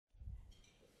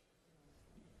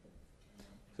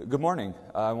Good morning.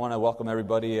 I want to welcome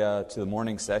everybody to the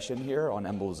morning session here on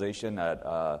embolization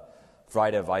at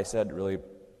Friday of ISED. Really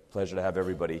pleasure to have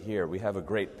everybody here. We have a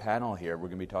great panel here. We're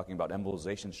going to be talking about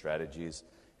embolization strategies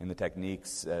and the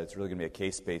techniques. It's really going to be a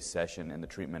case-based session in the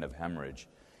treatment of hemorrhage.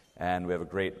 And we have a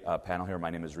great panel here. My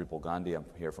name is Ripal Gandhi. I'm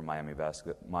here from Miami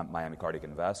Cardiac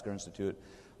and Vascular Institute.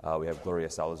 We have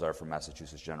Gloria Salazar from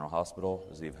Massachusetts General Hospital,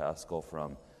 Haskal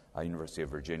from University of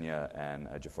Virginia, and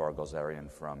Jafar Golzarian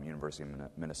from University of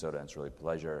Minnesota. And it's really a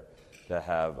pleasure to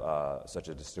have such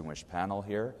a distinguished panel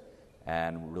here,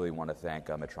 and really want to thank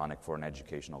Medtronic for an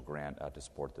educational grant to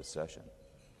support this session.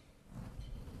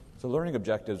 So learning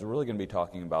objectives, we're really going to be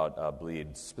talking about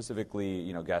bleeds, specifically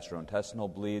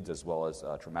gastrointestinal bleeds as well as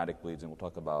traumatic bleeds, and we'll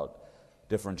talk about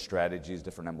different strategies,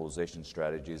 different embolization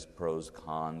strategies, pros,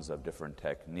 cons of different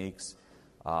techniques,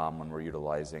 when we're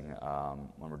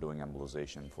doing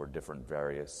embolization for different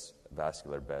various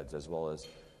vascular beds, as well as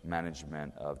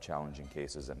management of challenging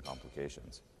cases and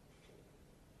complications.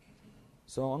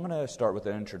 So I'm going to start with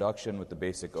an introduction with the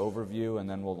basic overview, and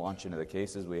then we'll launch into the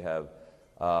cases. We have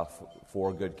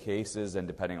 4 good cases, and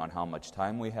depending on how much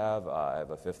time we have, I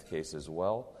have a 5th case as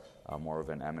well, more of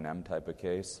an M&M type of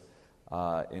case.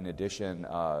 In addition,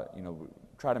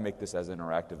 try to make this as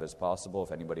interactive as possible.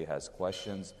 If anybody has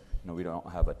questions, we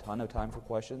don't have a ton of time for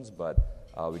questions, but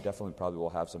we definitely probably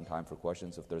will have some time for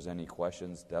questions. If there's any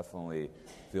questions, definitely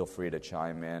feel free to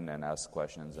chime in and ask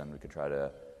questions, and we could try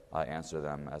to answer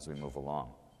them as we move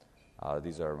along.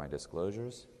 These are my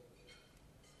disclosures.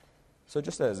 So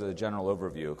just as a general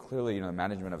overview, clearly, the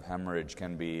management of hemorrhage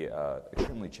can be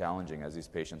extremely challenging, as these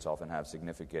patients often have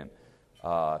significant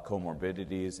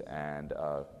comorbidities, and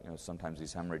sometimes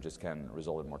these hemorrhages can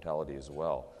result in mortality as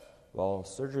well. While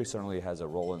surgery certainly has a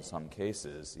role in some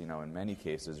cases, in many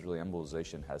cases, really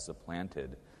embolization has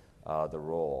supplanted the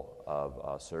role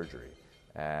of surgery.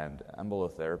 And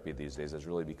embolotherapy these days has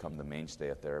really become the mainstay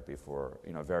of therapy for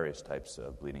various types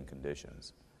of bleeding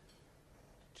conditions.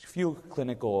 A few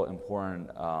clinical important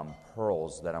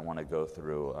pearls that I want to go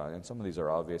through, and some of these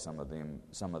are obvious, some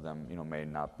of them may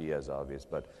not be as obvious,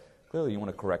 but clearly you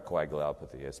want to correct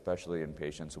coagulopathy, especially in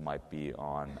patients who might be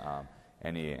on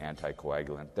any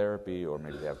anticoagulant therapy, or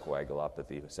maybe they have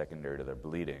coagulopathy secondary to their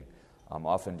bleeding.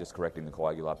 Often just correcting the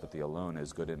coagulopathy alone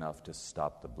is good enough to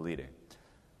stop the bleeding.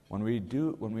 When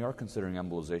we are considering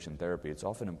embolization therapy, it's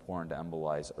often important to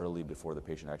embolize early before the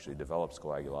patient actually develops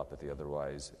coagulopathy.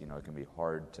 Otherwise, it can be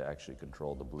hard to actually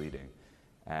control the bleeding.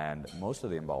 And most of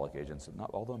the embolic agents,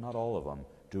 although not all of them,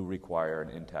 do require an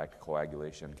intact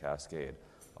coagulation cascade.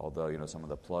 Although, some of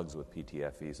the plugs with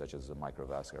PTFE, such as a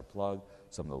microvascular plug,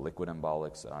 some of the liquid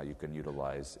embolics you can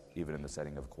utilize even in the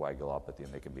setting of coagulopathy,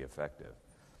 and they can be effective.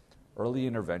 Early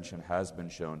intervention has been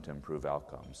shown to improve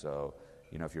outcomes. So,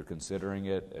 if you're considering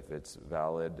it, if it's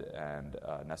valid and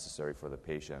necessary for the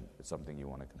patient, it's something you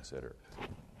want to consider.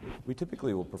 We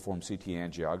typically will perform CT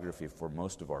angiography for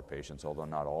most of our patients, although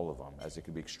not all of them, as it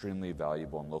can be extremely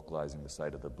valuable in localizing the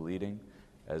site of the bleeding,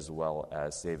 as well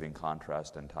as saving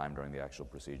contrast and time during the actual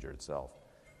procedure itself.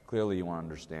 Clearly, you want to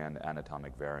understand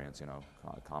anatomic variants,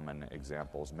 common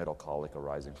examples, middle colic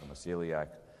arising from a celiac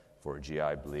for a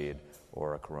GI bleed,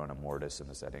 or a corona mortis in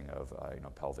the setting of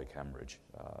pelvic hemorrhage.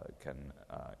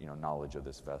 Knowledge of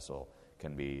this vessel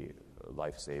can be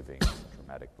life-saving in a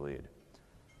traumatic bleed.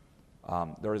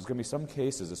 There is going to be some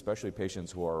cases, especially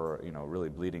patients who are really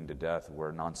bleeding to death,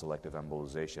 where non-selective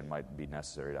embolization might be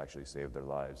necessary to actually save their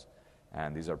lives.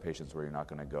 And these are patients where you're not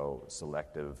going to go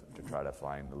selective to try to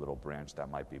find the little branch that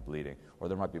might be bleeding, or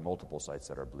there might be multiple sites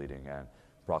that are bleeding, and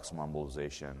proximal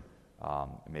embolization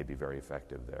may be very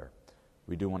effective there.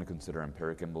 We do want to consider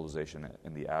empiric embolization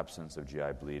in the absence of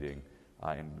GI bleeding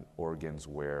in organs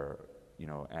where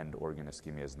end organ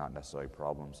ischemia is not necessarily a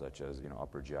problem, such as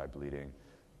upper GI bleeding,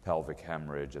 pelvic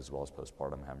hemorrhage, as well as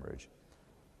postpartum hemorrhage.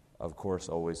 Of course,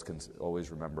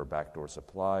 always remember backdoor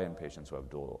supply in patients who have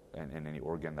in any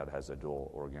organ that has a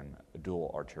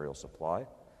dual arterial supply.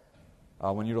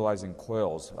 When utilizing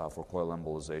coils for coil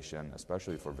embolization,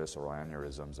 especially for visceral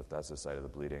aneurysms, if that's the site of the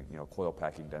bleeding, coil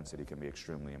packing density can be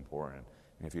extremely important.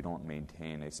 And if you don't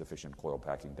maintain a sufficient coil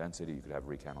packing density, you could have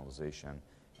recanalization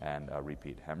and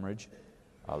repeat hemorrhage.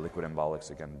 Liquid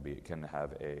embolics, again, can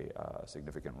have a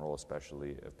significant role,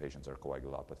 especially if patients are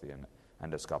coagulopathy, and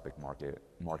endoscopic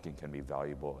marking can be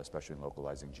valuable, especially in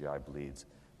localizing GI bleeds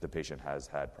the patient has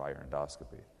had prior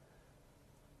endoscopy.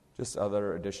 Just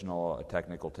other additional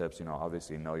technical tips,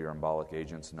 obviously know your embolic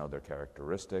agents, know their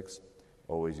characteristics.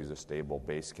 Always use a stable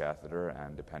base catheter,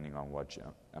 and depending on what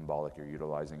embolic you're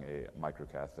utilizing, a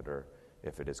microcatheter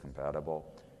if it is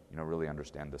compatible. Really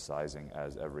understand the sizing,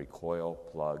 as every coil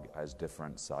plug has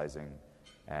different sizing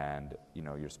and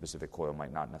your specific coil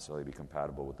might not necessarily be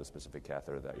compatible with the specific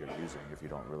catheter that you're using if you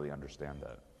don't really understand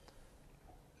that.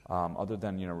 Other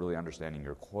than really understanding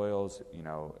your coils,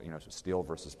 steel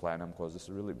versus platinum coils, this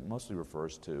really mostly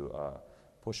refers to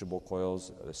pushable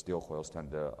coils. The steel coils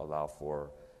tend to allow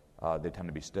for they tend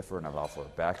to be stiffer and allow for a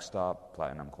backstop.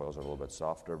 Platinum coils are a little bit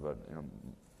softer, but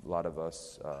a lot of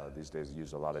us these days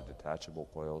use a lot of detachable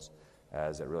coils,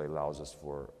 as it really allows us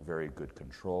for very good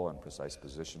control and precise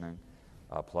positioning.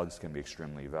 Plugs can be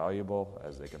extremely valuable,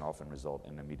 as they can often result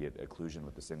in immediate occlusion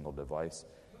with a single device,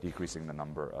 decreasing the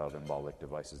number of embolic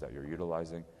devices that you're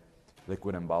utilizing.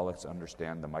 Liquid embolics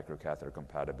understand the microcatheter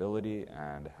compatibility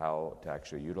and how to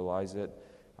actually utilize it,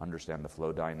 understand the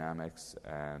flow dynamics,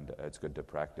 and it's good to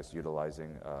practice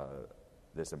utilizing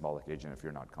this embolic agent if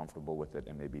you're not comfortable with it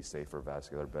and maybe safer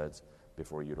vascular beds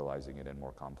before utilizing it in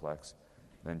more complex.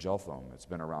 Then gel foam, it's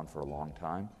been around for a long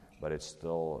time, but it's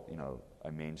still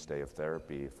a mainstay of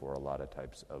therapy for a lot of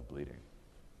types of bleeding.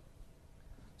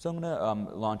 So I'm going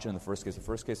to launch in the first case. The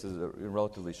first case is a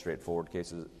relatively straightforward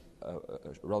case, and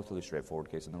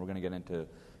then we're going to get into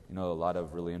a lot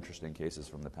of really interesting cases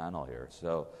from the panel here.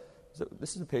 So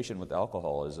this is a patient with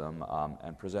alcoholism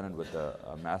and presented with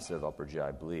a massive upper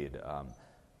GI bleed.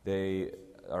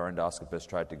 Our endoscopist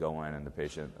tried to go in, and the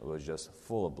patient was just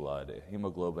full of blood.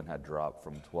 Hemoglobin had dropped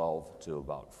from 12 to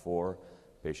about 4.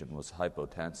 The patient was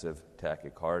hypotensive,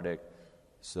 tachycardic.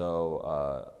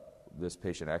 So this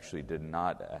patient actually did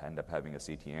not end up having a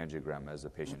CT angiogram, as the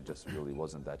patient just really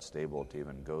wasn't that stable to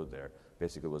even go there.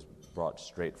 Basically was brought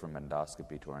straight from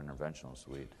endoscopy to our interventional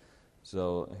suite.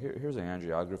 So here's an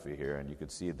angiography here, and you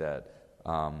could see that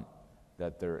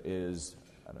that there is,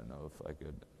 I don't know if I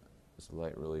could, this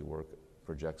light really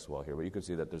projects well here, but you could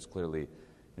see that there's clearly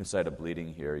inside of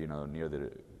bleeding here, near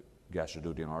the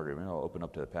gastroduodenal artery. I'll open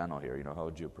up to the panel here. How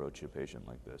would you approach a patient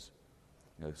like this?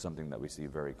 Something that we see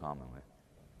very commonly.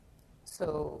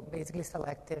 So basically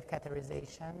selective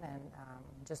catheterization and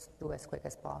just do as quick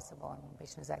as possible. The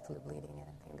patient is actually bleeding, and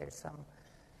I think there's some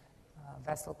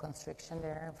vessel constriction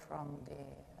there from the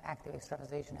active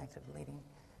extravasation, active bleeding.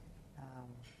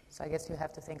 So I guess you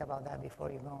have to think about that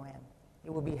before you go in.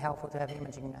 It would be helpful to have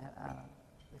imaging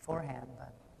beforehand,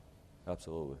 but...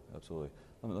 Absolutely.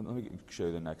 Let me show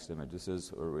you the next image. This is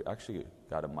where we actually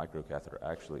got a microcatheter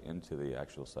actually into the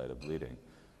actual site of bleeding.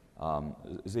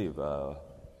 Ziv,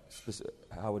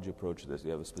 how would you approach this? Do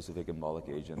you have a specific embolic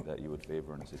agent that you would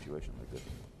favor in a situation like this?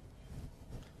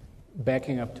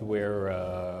 Backing up to where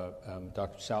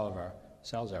Dr.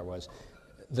 Salazar was,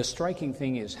 the striking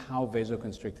thing is how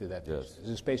vasoconstricted that patient is.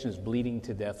 This patient is bleeding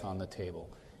to death on the table.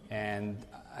 And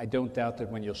I don't doubt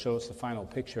that when you'll show us the final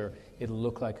picture, it'll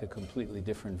look like a completely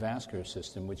different vascular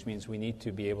system, which means we need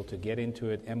to be able to get into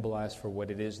it, embolize for what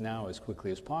it is now as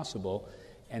quickly as possible,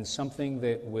 and something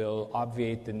that will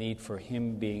obviate the need for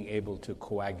him being able to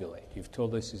coagulate. You've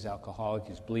told us he's alcoholic,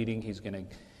 he's bleeding,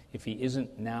 if he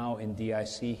isn't now in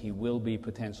DIC, he will be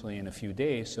potentially in a few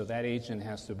days, so that agent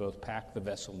has to both pack the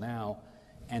vessel now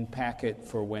and pack it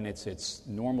for when it's its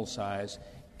normal size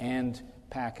and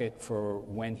pack it for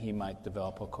when he might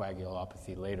develop a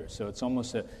coagulopathy later. So it's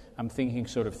almost I'm thinking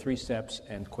sort of 3 steps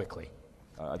and quickly.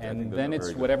 And then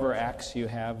it's whatever axe you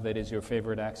have that is your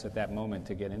favorite axe at that moment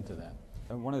to get into that.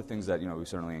 And one of the things that we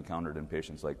certainly encountered in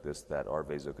patients like this that are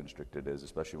vasoconstricted is,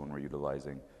 especially when we're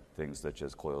utilizing things such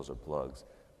as coils or plugs,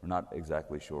 we're not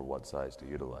exactly sure what size to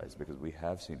utilize, because we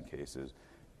have seen cases,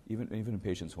 even in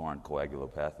patients who aren't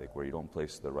coagulopathic, where you don't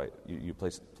place the right you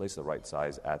place the right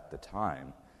size at the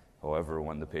time. However,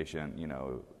 when the patient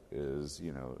is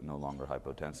no longer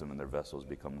hypotensive and their vessels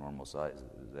become normal size,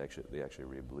 they actually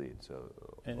rebleed. So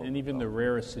and even the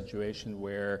rarest situation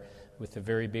where with a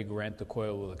very big rent the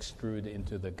coil will extrude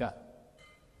into the gut.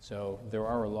 So there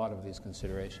are a lot of these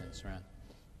considerations, right?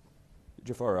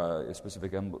 Jafar, a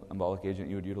specific embolic agent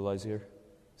you would utilize here?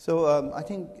 So I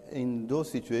think in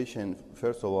those situations,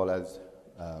 first of all, as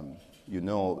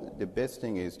the best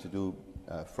thing is to do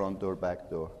front door, back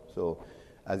door. So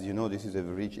as you know, this is a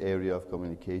rich area of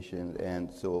communication,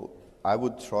 and so I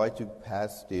would try to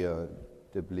pass the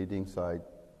bleeding side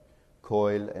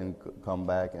coil and come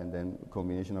back, and then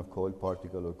combination of coil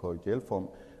particle or coil gel foam.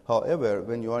 However,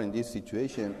 when you are in this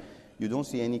situation, you don't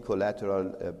see any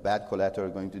bad collateral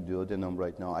going to duodenum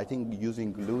right now. I think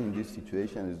using glue in this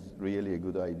situation is really a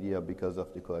good idea because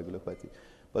of the coagulopathy.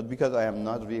 But because I am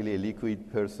not really a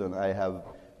liquid person, I have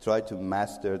tried to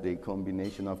master the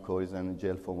combination of coils and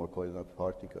gel foam or coils and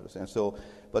particles. And so,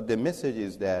 but the message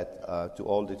is that to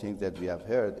all the things that we have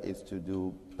heard is to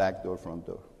do back door, front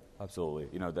door.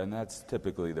 Absolutely. Then that's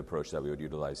typically the approach that we would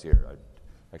utilize here.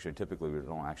 Actually, typically we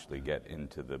don't actually get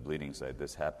into the bleeding site.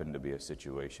 This happened to be a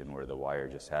situation where the wire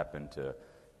just happened to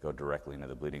go directly into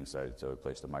the bleeding site. So we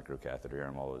placed a microcatheter here,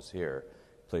 and while it was here,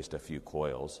 placed a few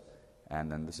coils, and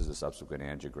then this is a subsequent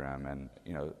angiogram, and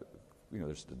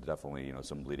there's definitely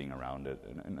some bleeding around it,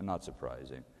 and not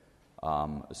surprising.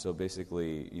 So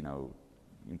basically,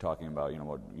 you're talking about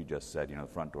what you just said,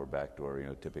 front door, back door,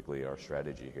 typically our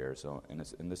strategy here. So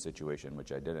in this situation,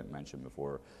 which I didn't mention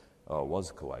before,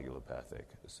 was coagulopathic.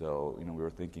 So we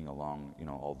were thinking along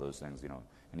all those things,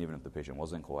 and even if the patient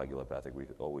wasn't coagulopathic, we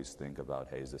always think about,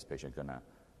 hey, is this patient going to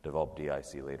develop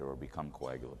DIC later or become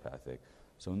coagulopathic?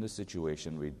 So in this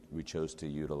situation, we chose to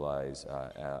utilize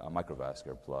a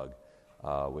microvascular plug,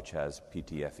 which has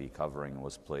PTFE covering, and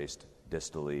was placed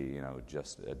distally,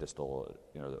 just a distal,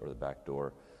 or the back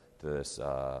door to this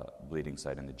bleeding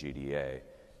site in the GDA,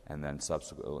 and then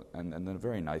and then a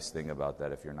very nice thing about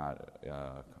that, if you're not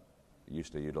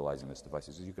used to utilizing this device,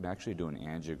 is you can actually do an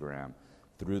angiogram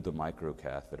through the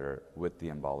microcatheter with the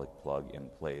embolic plug in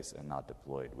place and not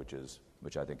deployed,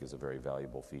 which I think is a very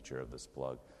valuable feature of this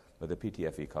plug. But the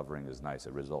PTFE covering is nice.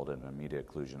 It resulted in immediate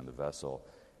occlusion of the vessel.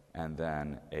 And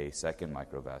then a second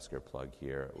microvascular plug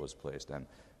here was placed. And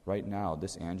right now,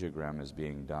 this angiogram is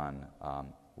being done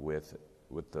with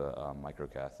the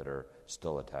microcatheter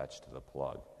still attached to the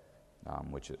plug,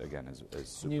 which again is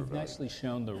super And you've valuable. nicely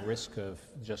shown the risk of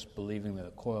just believing that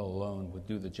a coil alone would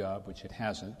do the job, which it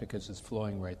hasn't, because it's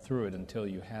flowing right through it until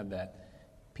you have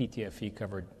that PTFE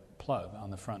covered plug on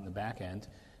the front and the back end.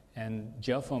 And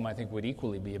gel foam, I think, would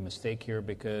equally be a mistake here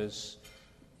because,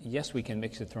 yes, we can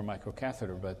mix it through a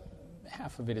microcatheter, but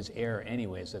half of it is air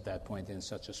anyways at that point in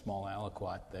such a small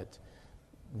aliquot that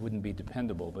wouldn't be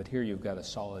dependable. But here you've got a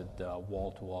solid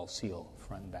wall-to-wall seal,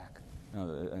 front and back. No,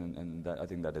 and I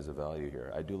think that is a value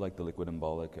here. I do like the liquid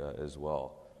embolic as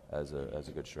well as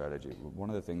a good strategy. One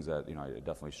of the things that I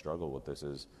definitely struggle with this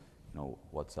is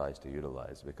what size to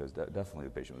utilize, because definitely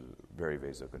the patient was very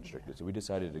vasoconstricted. So we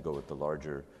decided to go with the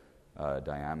larger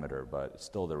diameter, but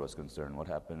still there was concern. What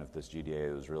happened if this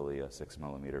GDA was really a 6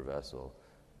 millimeter vessel,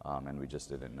 and we just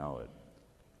didn't know it?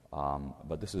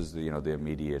 But this is the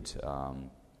immediate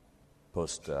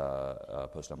post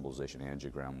embolization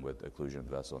angiogram with occlusion of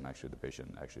the vessel, and actually the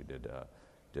patient actually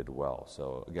did well.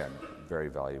 So again, very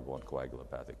valuable in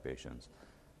coagulopathic patients.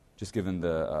 Just given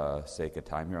the sake of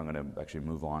time here, I'm going to actually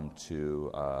move on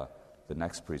to the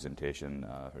next presentation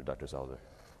for Dr. Salazar.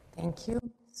 Thank you.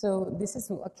 So this is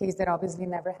a case that obviously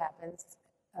never happens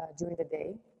during the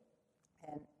day,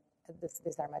 and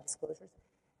these are my disclosures.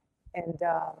 And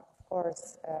of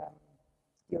course,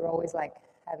 you're always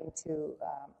having to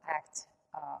act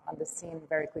on the scene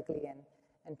very quickly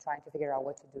and trying to figure out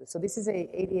what to do. So this is a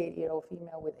 88-year-old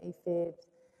female with AFib,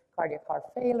 cardiac heart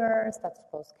failure, status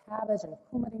post-CABG, and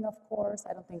coumading, of course.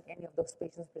 I don't think any of those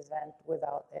patients present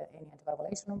without any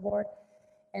anticoagulation on board.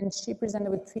 And she presented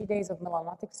with 3 days of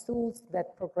melanotic stools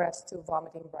that progressed to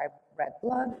vomiting bright red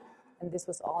blood. And this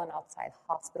was all in outside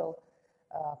hospital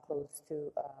close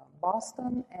to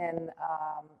Boston. And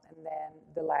then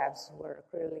the labs were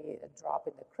clearly a drop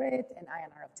in the crit and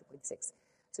INR of 2.6.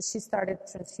 So she started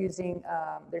transfusing,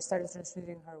 they started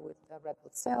transfusing her with red blood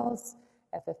cells,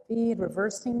 FFP,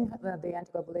 reversing the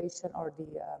anticoagulation or the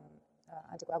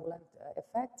anticoagulant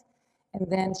effect. And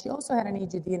then she also had an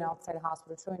EGD in outside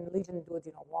hospital showing lesion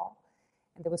duodenal wall.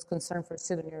 And there was concern for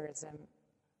pseudoaneurysm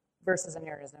versus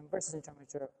aneurysm versus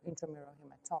intramural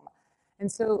hematoma.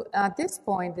 And so at this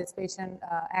point, this patient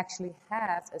actually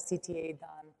has a CTA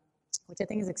done, which I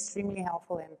think is extremely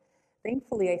helpful. And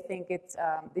thankfully, I think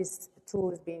this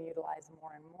tool is being utilized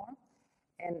more and more.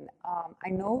 And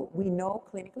we know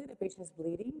clinically the patient is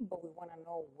bleeding, but we want to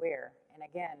know where. And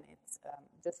again, it's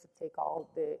just to take all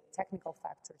the technical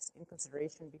factors in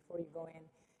consideration before you go in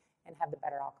and have the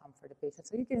better outcome for the patient.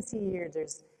 So you can see here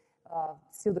there's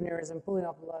pseudoaneurysm, pulling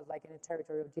of blood like in the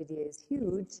territory of GDA is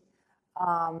huge.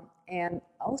 And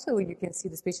also you can see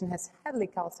this patient has heavily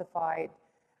calcified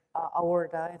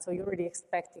aorta, and so you're already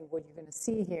expecting what you're going to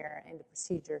see here in the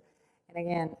procedure. And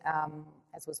again,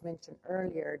 as was mentioned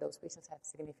earlier, those patients have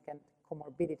significant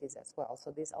comorbidities as well.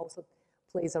 So this also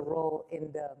plays a role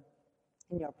in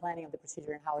your planning of the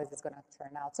procedure and how is this going to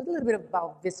turn out. So a little bit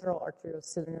about visceral arterial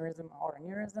pseudoaneurysm or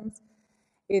aneurysms.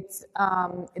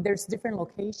 There's different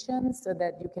locations so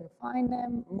that you can find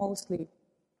them. Mostly,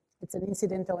 it's an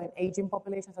incidental and aging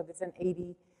population. So this is an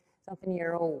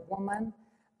 80-something-year-old woman.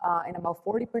 In about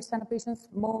 40% of patients,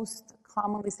 most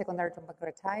commonly secondary to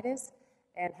pancreatitis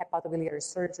and hepatobiliary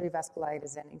surgery,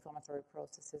 vasculitis, and inflammatory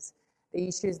processes. The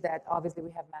issue is that obviously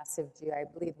we have massive GI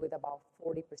bleed with about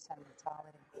 40%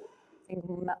 mortality. think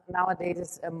nowadays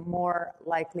it's more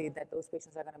likely that those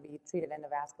patients are going to be treated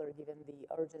endovascular given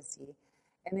the urgency.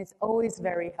 And it's always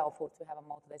very helpful to have a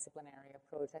multidisciplinary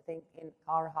approach. I think in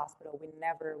our hospital, we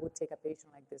never would take a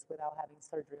patient like this without having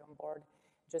surgery on board,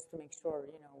 just to make sure,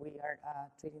 we are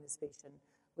treating this patient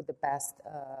with the best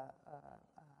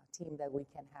team that we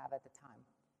can have at the time.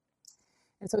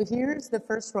 And so here's the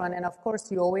first run, and of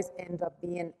course, you always end up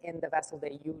being in the vessel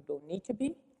that you don't need to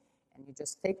be, and you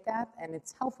just take that, and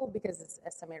it's helpful because it's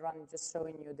SMA run just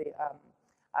showing you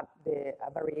the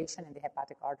variation in the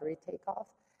hepatic artery takeoff.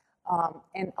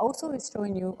 And also it's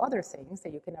showing you other things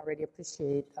that you can already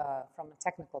appreciate from a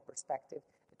technical perspective,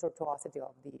 the tortuosity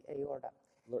of the aorta.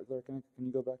 Gloria, can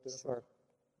you go back to that? Sure.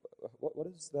 What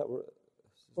is that?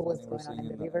 What was going on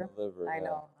in the liver? I yeah.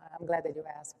 know. I'm glad that you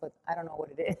asked, but I don't know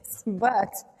what it is.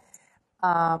 But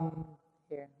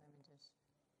here, let me just.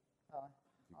 Oh,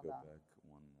 hold go on. back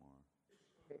one more.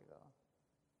 Here you go.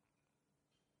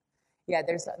 Yeah,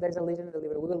 there's a lesion in the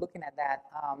liver. We were looking at that,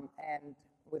 and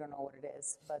we don't know what it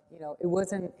is. But it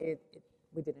wasn't.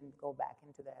 We didn't go back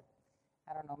into that.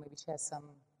 I don't know. Maybe she has some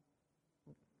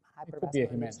hypervascular. It could be a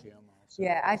hemangioma. Also.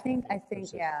 Yeah, I think.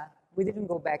 Yeah. We didn't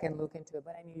go back and look into it,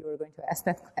 but I knew you were going to ask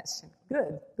that question.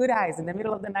 Good eyes. In the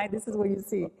middle of the night, this is what you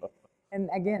see. And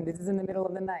again, this is in the middle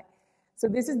of the night. So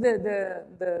this is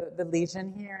the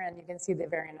lesion here, and you can see the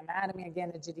variant anatomy,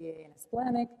 again, the GDA and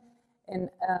splenic. And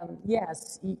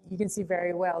yes, you can see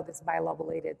very well this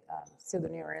bilobulated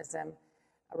pseudoneurism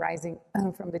arising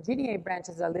from the GDA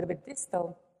branches a little bit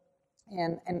distal.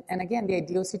 And again, the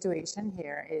ideal situation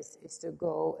here is to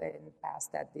go and pass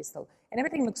that distal. And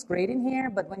everything looks great in here,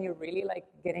 but when you're really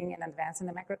getting an advance in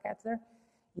the macrocatheter,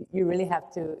 you really have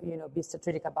to be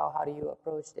strategic about how do you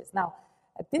approach this. Now,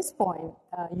 at this point,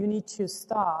 you need to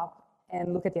stop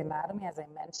and look at the anatomy, as I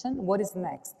mentioned. What is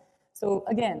next? So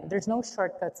again, there's no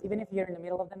shortcuts. Even if you're in the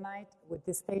middle of the night with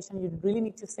this patient, you really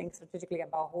need to think strategically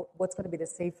about what's going to be the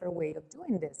safer way of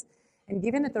doing this. And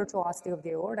given the tortuosity of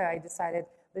the aorta, I decided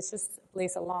let's just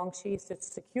place a long sheath to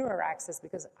secure our access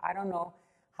because I don't know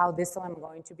how distal I'm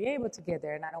going to be able to get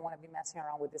there, and I don't want to be messing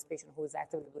around with this patient who is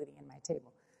actively bleeding in my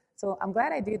table. So I'm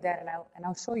glad I did that, and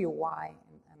I'll show you why.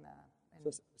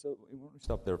 So let me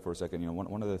stop there for a second.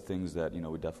 One of the things that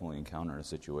we definitely encounter in a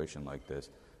situation like this,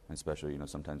 and especially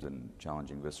sometimes in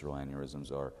challenging visceral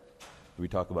aneurysms, are we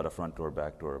talk about a front door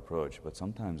back door approach, but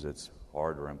sometimes it's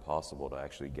hard or impossible to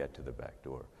actually get to the back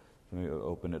door. Let me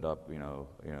open it up.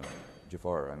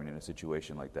 Jafar. I mean, in a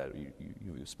situation like that,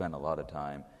 you spend a lot of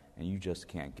time and you just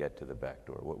can't get to the back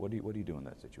door. What do you do in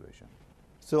that situation?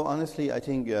 So honestly, I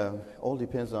think all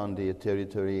depends on the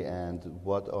territory and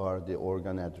what are the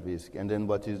organ at risk, and then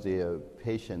what is the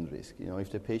patient risk.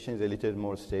 If the patient is a little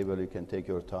more stable, you can take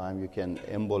your time. You can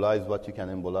embolize what you can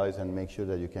embolize and make sure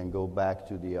that you can go back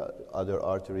to the other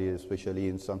artery, especially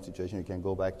in some situations you can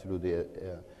go back through the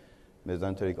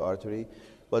mesenteric artery.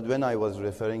 But when I was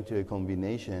referring to a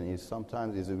combination,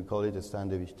 sometimes we call it a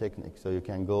Standovich technique. So you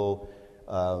can go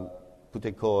put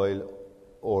a coil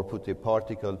or put a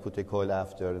particle, put a coil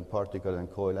after, and particle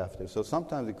and coil after. So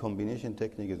sometimes the combination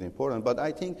technique is important. But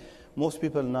I think most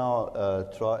people now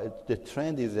the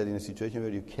trend is that in a situation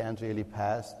where you can't really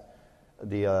pass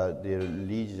the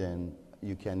lesion,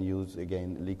 you can use,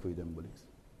 again, liquid embolics.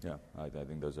 Yeah, I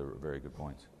think those are very good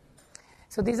points.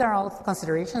 So these are all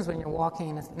considerations when you're walking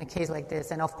in a case like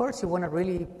this. And of course, you want to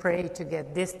really pray to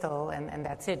get distal, and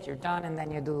that's it. You're done, and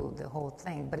then you do the whole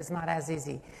thing. But it's not as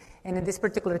easy. And in this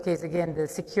particular case, again, the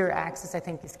secure access, I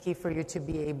think, is key for you to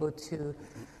be able to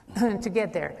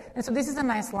get there. And so this is a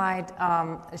nice slide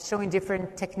showing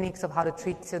different techniques of how to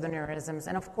treat pseudoneurisms.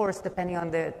 And of course, depending on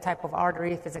the type of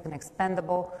artery, if it's like an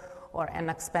expendable or an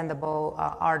expendable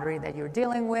artery that you're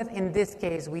dealing with. In this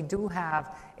case, we do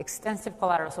have extensive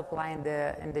collateral supply in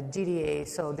the GDA.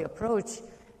 So the approach,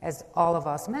 as all of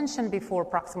us mentioned before,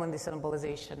 proximal distal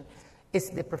embolization is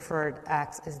the preferred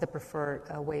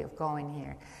way of going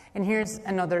here. And here's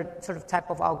another sort of type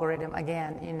of algorithm.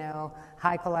 Again,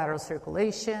 high collateral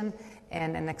circulation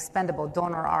and an expendable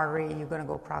donor artery, you're going to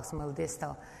go proximal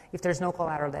distal. If there's no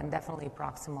collateral, then definitely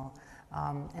proximal.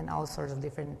 And all sorts of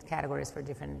different categories for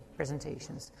different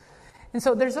presentations. And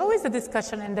so there's always a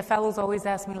discussion, and the fellows always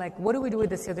ask me, what do we do with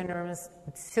the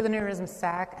pseudoneurism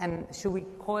sac, and should we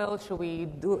coil, should we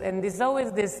do, and there's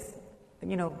always this,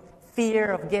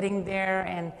 fear of getting there,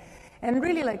 and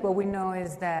really what we know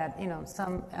is that,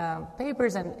 some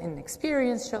papers and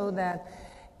experience show that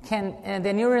the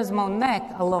aneurysmal neck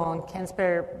alone can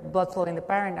spare blood flow in the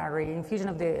parent artery. Infusion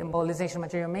of the embolization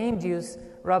material may induce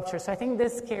rupture. So I think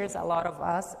this scares a lot of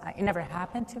us. It never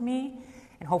happened to me.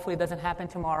 and hopefully it doesn't happen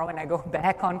tomorrow and I go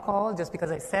back on call just because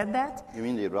I said that. You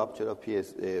mean the rupture of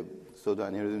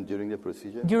pseudoaneurysm during the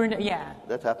procedure? Yeah.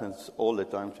 That happens all the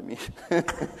time to me.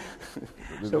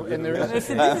 So, and there is This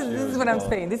is what I'm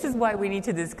saying. This is why we need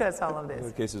to discuss all of There are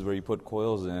this. cases where you put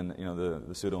coils in, the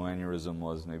pseudoaneurysm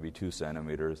was maybe 2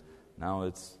 centimeters. Now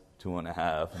it's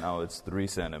 2.5. Now it's 3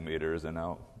 centimeters, and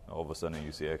now all of a sudden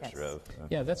you see extra. Yes.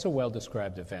 Yeah, that's a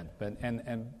well-described event,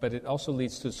 but it also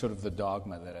leads to sort of the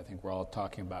dogma that I think we're all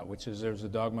talking about, which is there's a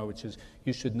dogma which is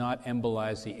you should not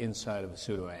embolize the inside of a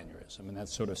pseudoaneurysm, and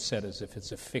that's sort of said as if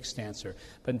it's a fixed answer.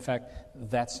 But in fact,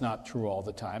 that's not true all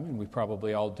the time, and we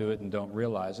probably all do it and don't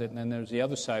realize it. And then there's the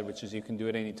other side, which is you can do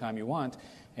it any time you want,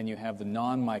 and you have the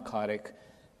non-mycotic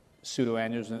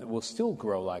pseudoaneurysm that will still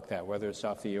grow like that, whether it's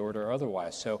off the aorta or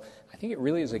otherwise. So I think it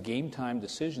really is a game-time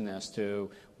decision as to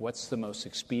what's the most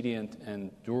expedient and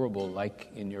durable,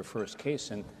 like in your first case.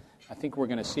 And I think we're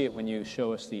going to see it when you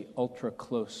show us the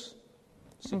ultra-close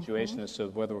situation as to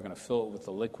whether we're going to fill it with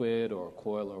a liquid or a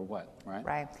coil or what, right?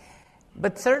 Right.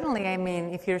 But certainly, I mean,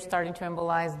 if you're starting to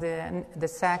embolize the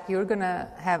sac, you're going to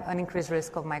have an increased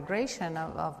risk of migration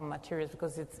of materials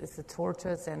because it's the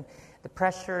tortuous and the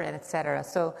pressure and et cetera.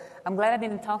 So I'm glad I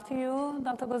didn't talk to you,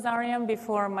 Dr. Golzarian,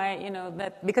 before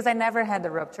that because I never had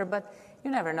the rupture, but you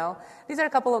never know. These are a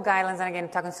couple of guidelines, and again,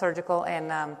 talking surgical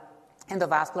and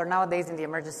endovascular. Nowadays, in the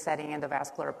emergency setting,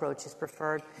 endovascular approach is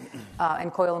preferred,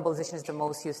 and coil embolization is the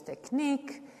most used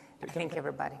technique. I think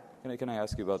everybody. Can I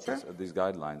ask you about Sure. these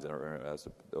guidelines as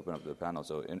to open up the panel?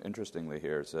 So interestingly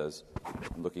here it says,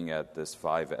 looking at this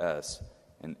 5S,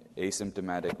 an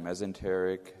asymptomatic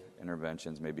mesenteric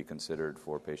interventions may be considered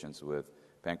for patients with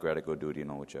pancreatic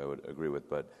oduodenal, which I would agree with,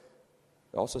 but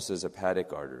it also says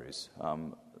hepatic arteries.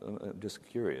 I'm just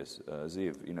curious,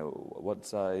 Ziv, what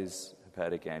size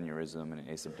hepatic aneurysm in an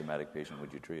asymptomatic patient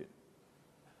would you treat?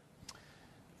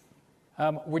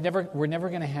 We're never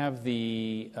going to have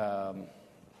the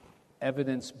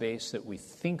evidence base that we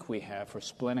think we have for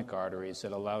splenic arteries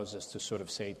that allows us to sort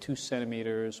of say 2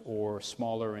 centimeters or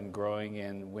smaller and growing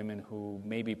in women who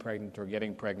may be pregnant or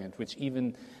getting pregnant, which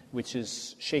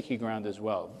is shaky ground as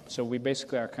well. So we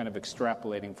basically are kind of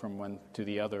extrapolating from one to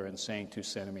the other and saying 2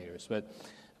 centimeters. But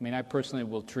I mean, I personally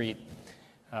will treat.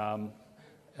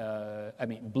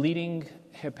 Bleeding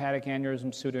hepatic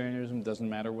aneurysm, pseudoaneurysm, doesn't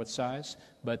matter what size,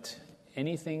 but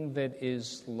anything that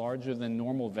is larger than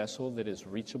normal vessel that is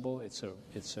reachable, it's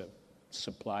a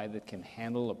supply that can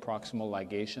handle a proximal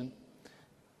ligation.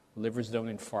 Livers don't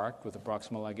infarct with a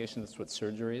proximal ligation. That's what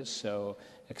surgery is. So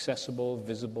accessible,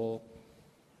 visible.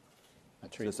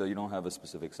 So you don't have a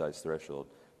specific size threshold.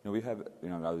 We have,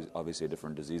 obviously a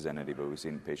different disease entity, but we've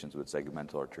seen patients with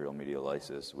segmental arterial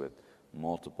medialysis with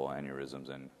multiple aneurysms,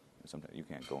 and sometimes you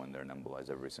can't go in there and embolize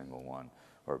every single one.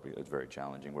 Or it's very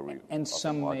challenging. And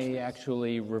some may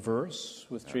actually reverse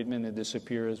with treatment and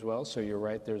disappear as well. So you're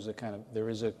right. There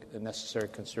is a necessary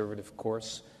conservative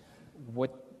course.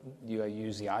 What do you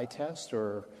use the eye test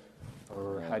or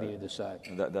how do you decide?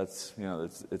 That's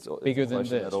it's bigger a than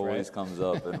question this, that always right? comes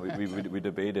up, and we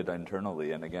debate it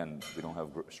internally. And again, we don't have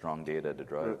strong data to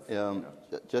drive.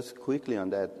 Just quickly on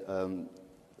that.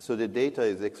 So the data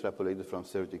is extrapolated from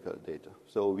surgical data.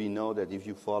 So we know that if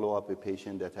you follow up a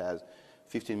patient that has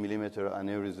 15 millimeter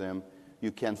aneurysm,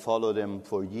 you can follow them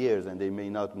for years and they may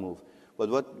not move. But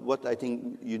what I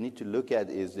think you need to look at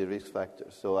is the risk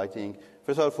factors. So I think,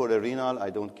 first of all, for the renal, I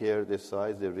don't care the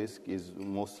size. The risk is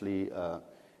mostly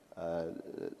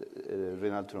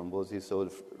renal thrombosis, so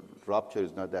rupture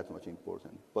is not that much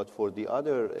important. But for the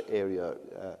other area,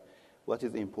 what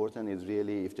is important is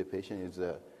really if the patient is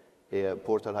a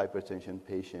portal hypertension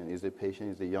patient, is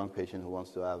a young patient who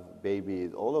wants to have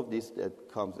babies, all of this that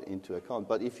comes into account.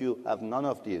 But if you have none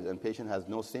of these and patient has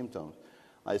no symptoms,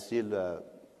 I still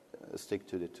stick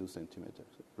to the 2 centimeters.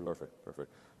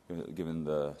 Perfect. Given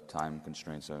the time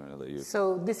constraints, I'm going to let you.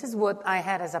 So this is what I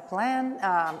had as a plan.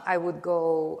 I would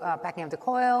go packing up the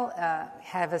coil,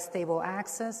 have a stable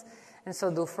access, and so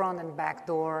do front and back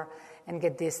door and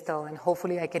get distal, and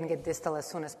hopefully I can get distal as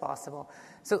soon as possible.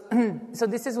 So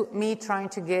this is me trying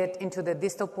to get into the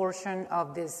distal portion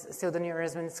of this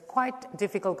pseudoaneurysm. It's quite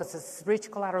difficult because it's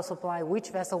rich collateral supply, which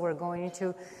vessel we're going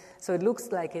into. So it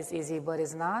looks like it's easy, but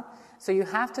it's not. So you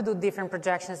have to do different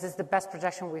projections. This is the best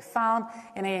projection we found.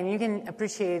 And again, you can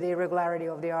appreciate the irregularity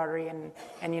of the artery and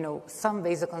some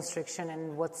vasoconstriction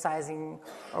and what sizing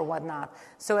or whatnot.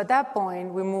 So at that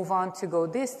point, we move on to go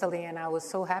distally, and I was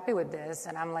so happy with this,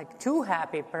 and I'm like too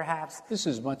happy, perhaps. This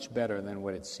is much better than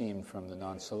what it seemed from the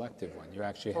non-selective one. You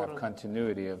actually have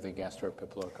continuity of the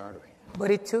gastroepiploic artery. But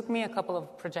it took me a couple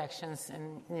of projections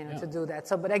and, to do that.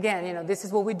 So, but again, this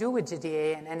is what we do with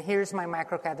GDA. And here's my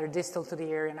microcatheter distal to the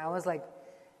ear. And I was like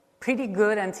pretty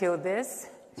good until this.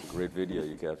 It's a great video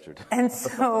you captured. And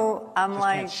so I'm Just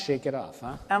like, can't shake it off,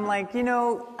 huh? I'm like,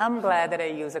 I'm glad that I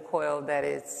use a coil that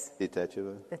is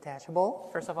detachable,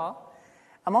 first of all.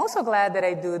 I'm also glad that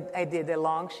I did a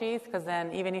long sheath, because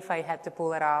then even if I had to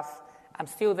pull it off, I'm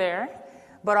still there.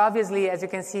 But obviously, as you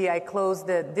can see, I closed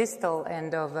the distal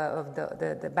end of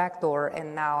the back door,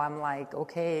 and now I'm like,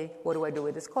 okay, what do I do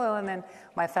with this coil? And then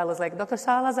my fellow's like, Dr.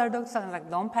 Salazar, I'm like,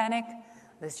 don't panic,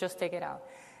 let's just take it out.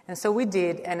 And so we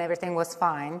did, and everything was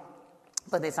fine.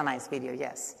 But it's a nice video,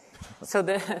 yes. So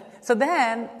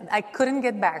then I couldn't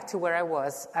get back to where I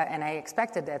was, and I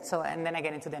expected that. And then I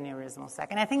get into the aneurysmal sac.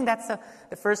 And I think that's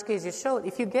the first case you showed.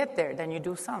 If you get there, then you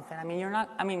do something.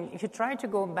 If you try to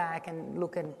go back and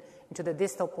look into the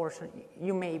distal portion,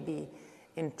 you may be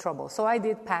in trouble. So I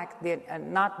did pack,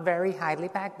 not very highly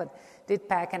packed, but did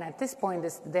pack. And at this point,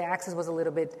 the axis was a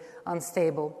little bit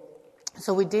unstable.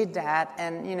 So we did that,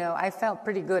 and, I felt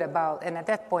pretty good about, and at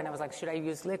that point I was like, should I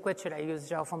use liquid, should I use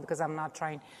gel foam, because I'm not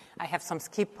trying, I have some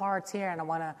skip parts here, and I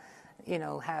want to,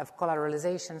 have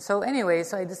collateralization. So anyway,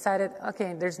 I decided,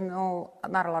 okay, there's not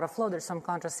a lot of flow, there's some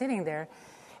contrast sitting there,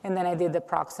 and then I did the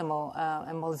proximal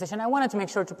embolization. I wanted to make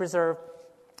sure to preserve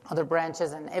other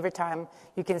branches, and every time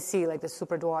you can see like the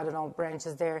supraduodenal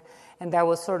branches there, and that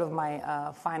was sort of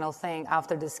my final thing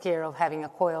after the scare of having a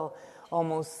coil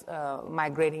almost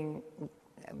migrating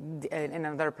in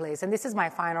another place. And this is my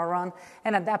final run.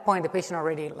 And at that point, the patient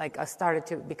already started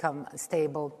to become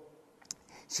stable.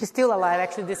 She's still alive.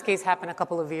 Actually, this case happened a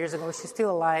couple of years ago. She's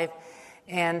still alive.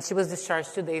 And she was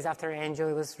discharged 2 days after angio.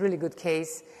 It was a really good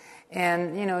case.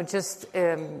 And, you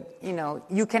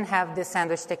can have this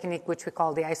sandwich technique, which we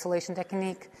call the isolation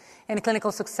technique. And the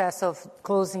clinical success of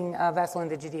closing a vessel in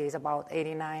the GDA is about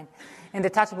 89. And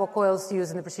detachable coils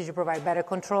used in the procedure provide better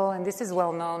control. And this is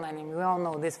well known. We all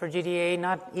know this for GDA.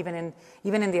 Not even in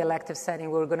the elective setting,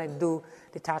 we're going to do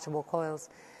detachable coils.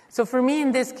 So for me,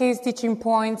 in this case, teaching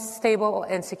points, stable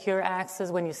and secure access.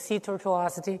 When you see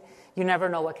tortuosity, you never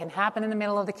know what can happen in the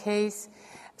middle of the case.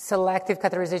 Selective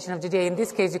catheterization of GDA. In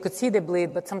this case, you could see the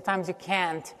bleed, but sometimes you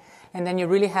can't. And then you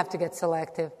really have to get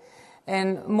selective.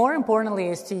 And more importantly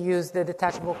is to use the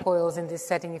detachable coils in this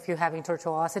setting if you're having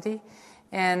tortuosity.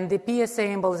 And the PSA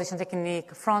embolization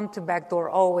technique, front to back door,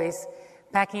 always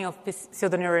packing of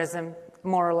pseudoaneurysm,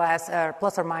 more or less,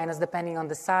 plus or minus, depending on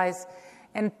the size.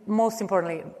 And most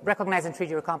importantly, recognize and treat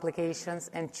your complications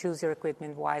and choose your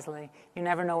equipment wisely. You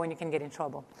never know when you can get in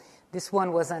trouble. This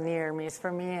one was a near miss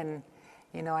for me, and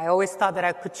I always thought that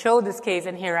I could show this case,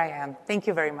 and here I am. Thank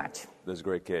you very much. That's a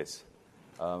great case.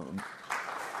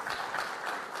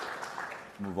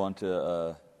 Move on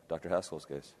to Dr. Haskal's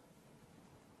case.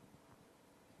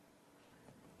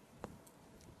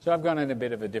 So I've gone in a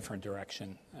bit of a different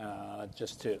direction,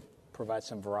 just to provide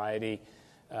some variety,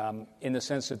 in the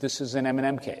sense that this is an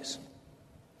M&M case.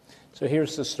 So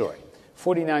here's the story.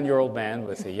 49-year-old man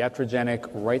with a iatrogenic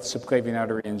right subclavian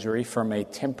artery injury from a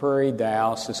temporary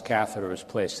dialysis catheter was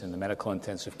placed in the medical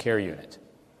intensive care unit.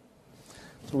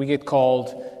 So we get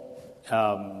called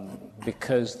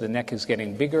because the neck is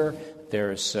getting bigger.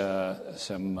 There's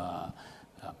some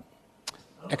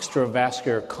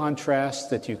extravascular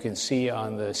contrast that you can see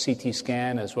on the CT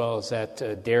scan, as well as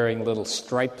that daring little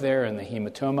stripe there in the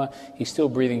hematoma. He's still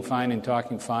breathing fine and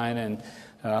talking fine, and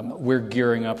we're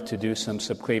gearing up to do some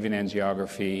subclavian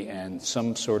angiography and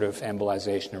some sort of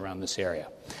embolization around this area.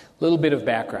 A little bit of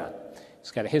background.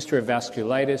 He's got a history of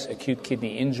vasculitis, acute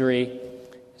kidney injury.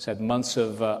 He's had months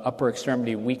of upper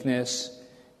extremity weakness.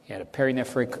 He had a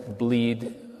perinephric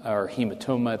bleed, or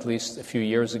hematoma at least, a few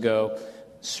years ago.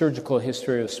 Surgical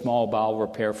history of small bowel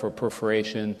repair for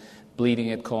perforation,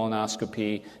 bleeding at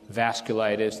colonoscopy,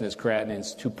 vasculitis, and his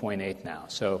creatinine's 2.8 now.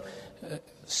 So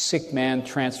sick man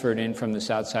transferred in from this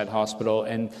outside hospital,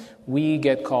 and we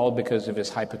get called because of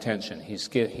his hypotension. He's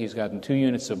gotten 2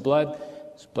 units of blood.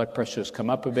 His blood pressure has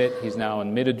come up a bit. He's now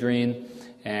on midodrine,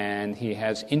 and he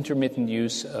has intermittent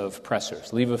use of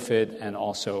pressors, Levofid and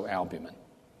also albumin.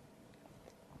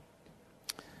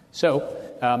 So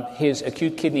his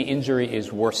acute kidney injury is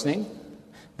worsening.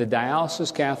 The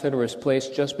dialysis catheter was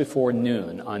placed just before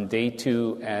noon on day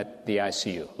 2 at the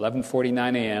ICU,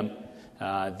 11:49 a.m.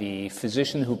 The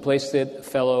physician who placed it, a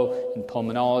fellow in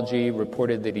pulmonology,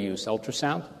 reported that he used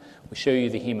ultrasound. We show you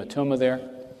the hematoma there.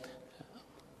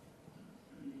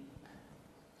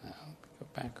 Go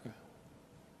back.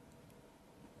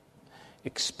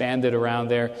 expanded around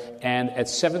there. And at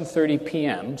 7:30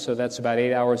 p.m., so that's about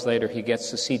 8 hours later, he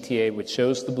gets the CTA, which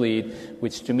shows the bleed,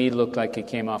 which to me looked like it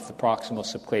came off the proximal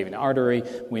subclavian artery.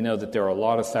 We know that there are a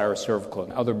lot of thyrocervical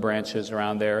and other branches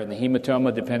around there. And the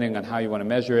hematoma, depending on how you want to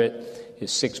measure it,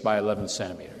 is 6 by 11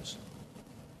 centimeters.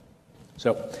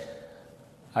 So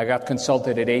I got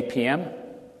consulted at 8 p.m.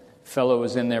 Fellow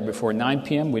was in there before 9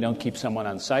 p.m. We don't keep someone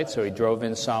on site, so he drove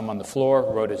in, saw him on the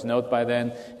floor, wrote his note by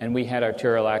then, and we had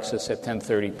arterial access at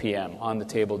 10:30 p.m. on the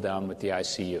table down with the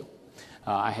ICU.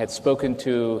 I had spoken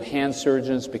to hand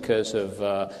surgeons because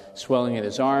of swelling in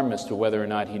his arm as to whether or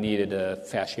not he needed a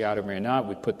fasciotomy or not.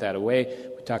 We put that away.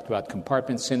 We talked about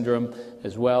compartment syndrome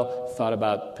as well, thought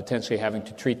about potentially having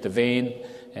to treat the vein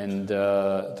and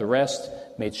the rest.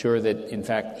 Made sure that, in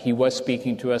fact, he was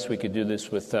speaking to us. We could do this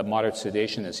with moderate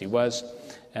sedation as he was.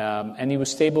 And he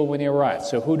was stable when he arrived.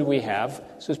 So who do we have?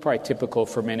 This is probably typical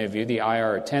for many of you. The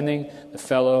IR attending, the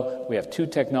fellow, we have 2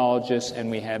 technologists, and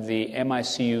we have the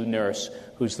MICU nurse,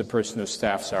 who's the person who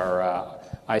staffs our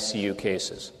ICU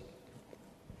cases.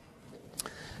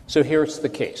 So here's the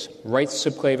case. Right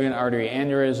subclavian artery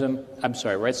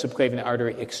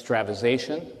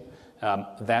extravasation.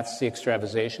 That's the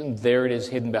extravasation. There it is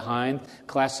hidden behind.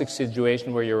 Classic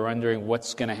situation where you're wondering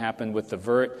what's going to happen with the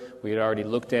vert. We had already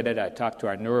looked at it. I talked to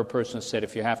our neuroperson, said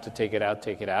if you have to take it out,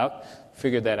 take it out.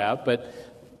 Figured that out. But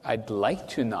I'd like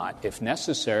to not, if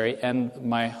necessary. And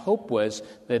my hope was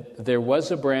that there was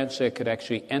a branch that could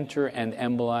actually enter and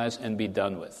embolize and be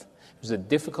done with. It was a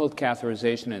difficult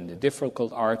catheterization and a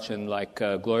difficult arch, and like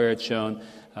Gloria had shown,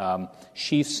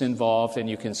 sheaths involved, and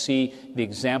you can see the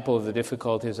example of the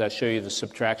difficulties. I show you the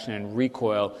subtraction and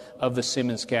recoil of the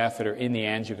Simmons catheter in the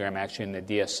angiogram, actually in the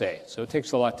DSA. So it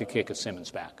takes a lot to kick a Simmons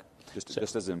back.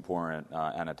 Just as an important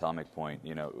anatomic point,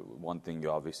 one thing you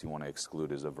obviously want to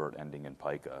exclude is a vert ending in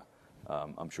pica.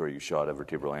 I'm sure you shot a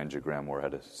vertebral angiogram or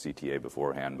had a CTA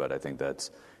beforehand, but I think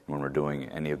that's when we're doing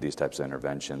any of these types of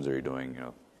interventions, or you're doing,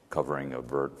 covering a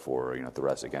vert for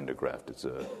thoracic endograft, it's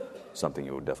something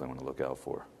you would definitely want to look out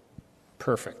for.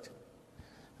 Perfect.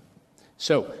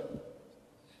 So,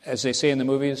 as they say in the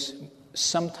movies,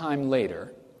 sometime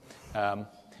later,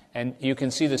 and you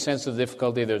can see the sense of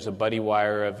difficulty. There's a buddy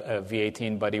wire, a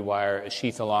V18 buddy wire, a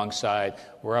sheath alongside.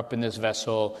 We're up in this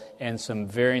vessel, and some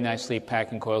very nicely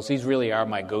packing coils. These really are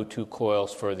my go-to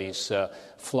coils for these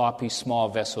floppy small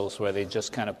vessels where they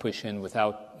just kind of push in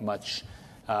without much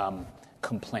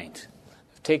complaint.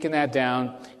 I've taken that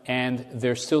down, and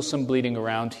there's still some bleeding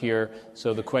around here,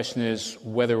 so the question is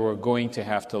whether we're going to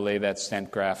have to lay that stent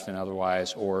graft and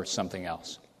otherwise, or something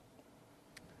else.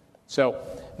 So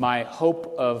my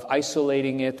hope of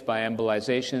isolating it by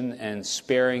embolization and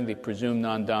sparing the presumed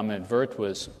non-dominant vert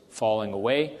was falling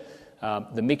away.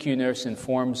 The MICU nurse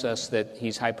informs us that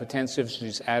he's hypotensive.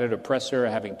 She's added a pressor,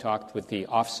 having talked with the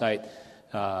off-site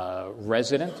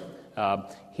resident.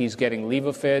 He's getting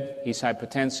levofed, he's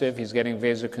hypotensive, he's getting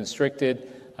vasoconstricted.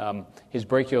 His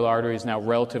brachial artery is now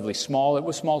relatively small. It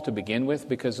was small to begin with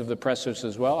because of the pressors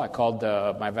as well. I called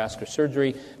my vascular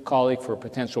surgery colleague for a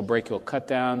potential brachial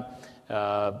cutdown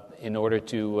in order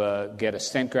to get a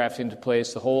stent graft into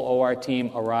place. The whole OR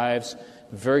team arrives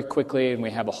very quickly, and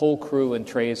we have a whole crew and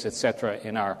trays, etc.,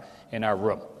 in our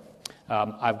room.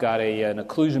 I've got an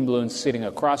occlusion balloon sitting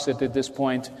across it at this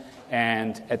point.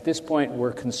 And at this point,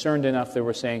 we're concerned enough that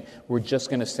we're saying, we're just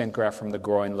going to stent graft from the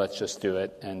groin, let's just do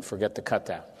it, and forget the cut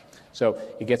down. So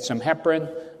you get some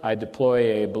heparin. I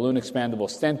deploy a balloon expandable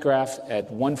stent graft at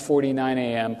 1:49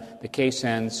 a.m. The case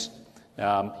ends.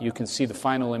 You can see the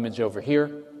final image over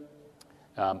here.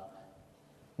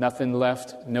 Nothing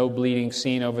left, no bleeding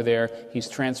seen over there. He's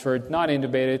transferred, not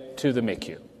intubated, to the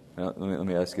MICU. Let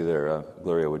me ask you there,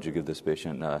 Gloria, would you give this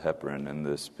patient heparin, and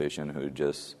this patient who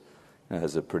just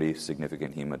has a pretty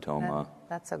significant hematoma?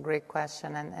 That's a great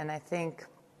question, and I think,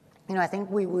 I think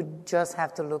we would just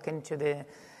have to look into the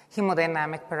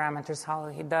hemodynamic parameters, how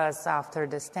he does after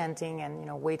the stenting,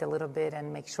 and wait a little bit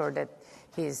and make sure that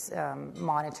he's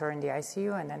monitoring the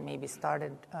ICU, and then maybe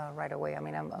started right away. I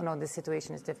know this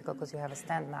situation is difficult because you have a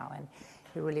stent now, and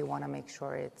you really want to make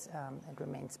sure it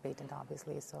remains patent,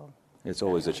 obviously. So it's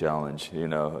always a challenge,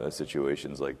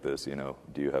 situations like this. Do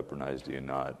you heparinize? Do you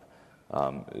not?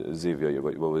 Zivia,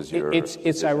 what was your...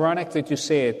 It's ironic that you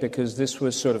say it, because this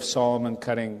was sort of Solomon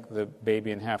cutting the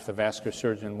baby in half. The vascular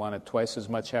surgeon wanted twice as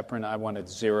much heparin. I wanted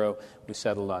 0. We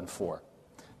settled on 4.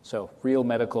 So real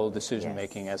medical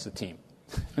decision-making as a team.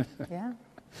 Yeah.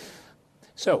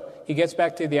 So he gets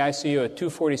back to the ICU at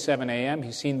 2:47 a.m.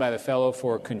 He's seen by the fellow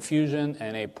for confusion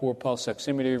and a poor pulse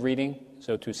oximetry reading,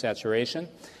 so to saturation.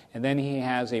 And then he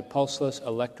has a pulseless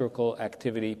electrical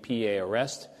activity PA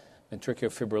arrest,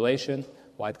 ventricular fibrillation,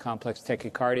 wide complex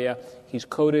tachycardia. He's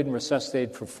coded and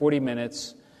resuscitated for 40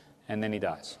 minutes, and then he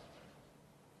dies.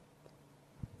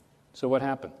 So what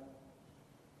happened?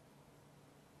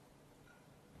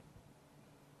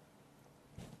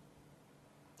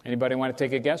 Anybody want to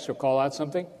take a guess or call out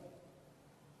something?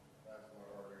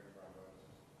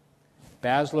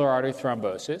 Basilar artery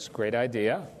thrombosis. Great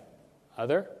idea.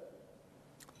 Other?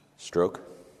 Stroke.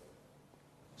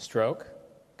 Stroke.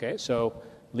 Okay, so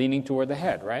leaning toward the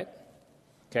head, right?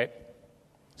 Okay.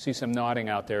 See some nodding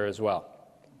out there as well.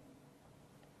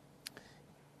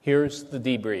 Here's the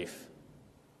debrief.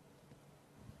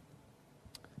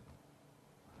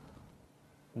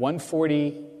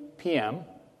 1:40 p.m.,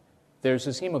 there's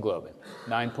his hemoglobin,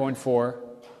 9.4,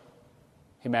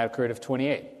 hematocrit of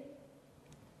 28.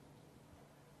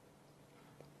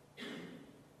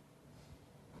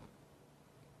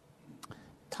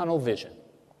 Tunnel vision.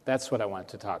 That's what I want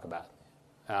to talk about.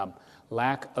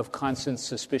 Lack of constant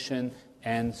suspicion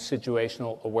and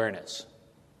situational awareness.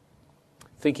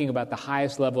 Thinking about the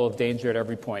highest level of danger at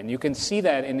every point. And you can see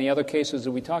that in the other cases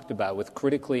that we talked about with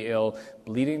critically ill,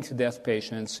 bleeding to death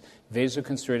patients,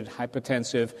 vasoconstricted,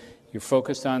 hypotensive. You're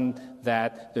focused on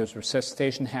that. There's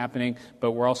resuscitation happening,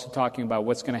 but we're also talking about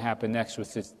what's going to happen next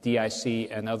with this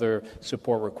DIC and other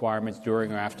support requirements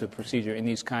during or after the procedure in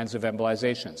these kinds of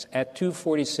embolizations. At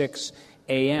 2:46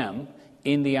 a.m.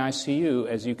 in the ICU,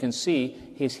 as you can see,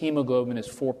 his hemoglobin is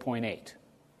 4.8.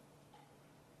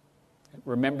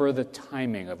 Remember the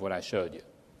timing of what I showed you.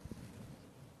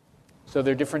 So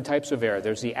there are different types of error.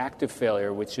 There's the active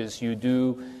failure, which is you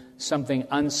do something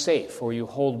unsafe or you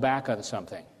hold back on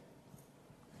something.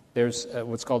 There's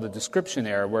what's called a description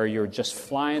error, where you're just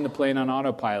flying the plane on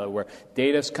autopilot, where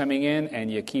data's coming in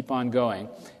and you keep on going.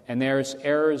 And there's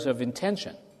errors of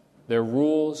intention. There are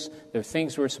rules, there are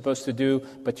things we're supposed to do,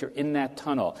 but you're in that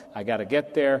tunnel. I got to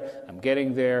get there, I'm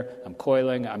getting there, I'm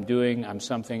coiling, I'm doing, I'm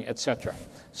something, etc.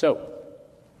 So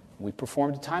we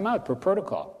performed a timeout per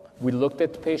protocol. We looked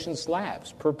at the patient's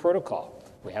labs per protocol.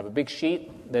 We have a big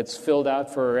sheet that's filled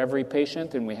out for every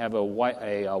patient, and we have a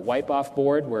wipe-off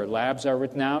board where labs are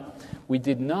written out. We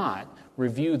did not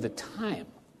review the time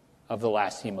of the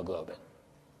last hemoglobin.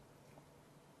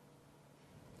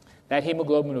 That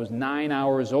hemoglobin was 9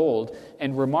 hours old,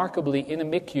 and remarkably, in a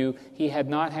MICU, he had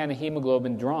not had a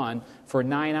hemoglobin drawn for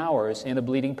 9 hours in a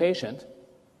bleeding patient.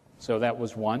 So that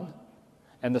was one.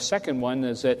 And the second one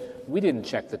is that we didn't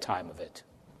check the time of it.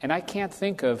 And I can't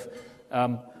think of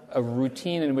a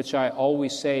routine in which I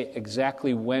always say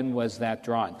exactly when was that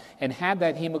drawn. And had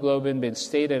that hemoglobin been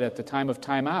stated at the time of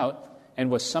timeout and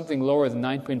was something lower than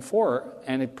 9.4,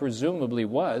 and it presumably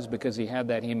was because he had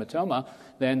that hematoma,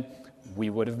 then we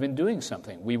would have been doing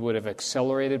something. We would have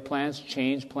accelerated plans,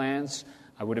 changed plans.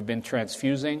 I would have been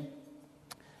transfusing.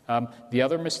 The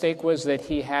other mistake was that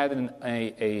he had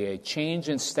a change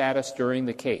in status during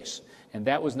the case, and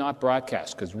that was not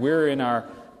broadcast because we're in our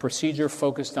procedure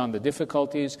focused on the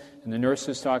difficulties, and the nurse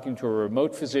is talking to a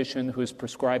remote physician who is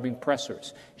prescribing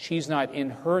pressors. She's not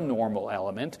in her normal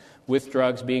element with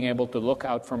drugs, being able to look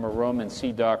out from a room and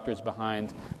see doctors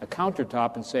behind a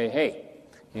countertop and say, hey,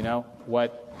 you know,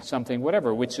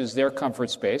 whatever, which is their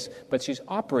comfort space, but she's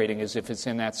operating as if it's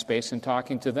in that space and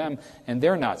talking to them, and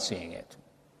they're not seeing it.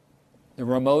 The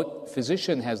remote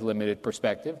physician has limited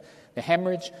perspective. The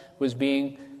hemorrhage was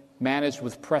being managed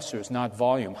with pressors, not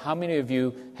volume. How many of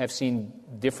you have seen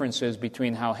differences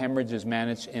between how hemorrhage is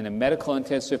managed in a medical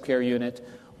intensive care unit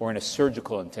or in a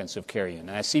surgical intensive care unit?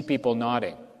 And I see people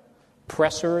nodding.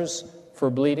 Pressors for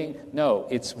bleeding? No,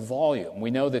 it's volume.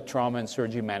 We know that trauma and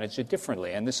surgery manage it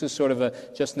differently. And this is sort of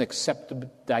just an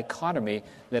acceptable dichotomy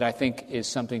that I think is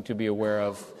something to be aware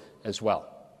of as well.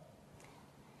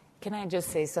 Can I just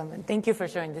say something? Thank you for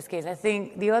showing this case. I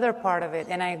think the other part of it,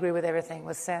 and I agree with everything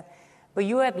was said, but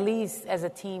you at least as a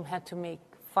team had to make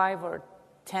 5 or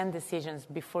 10 decisions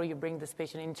before you bring this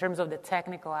patient in terms of the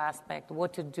technical aspect,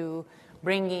 what to do,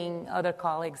 bringing other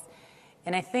colleagues.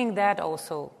 And I think that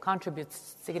also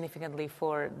contributes significantly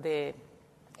for the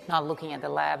not looking at the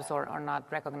labs or not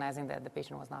recognizing that the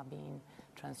patient was not being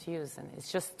transfused. And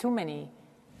it's just too many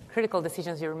critical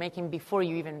decisions you're making before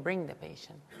you even bring the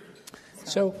patient.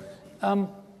 So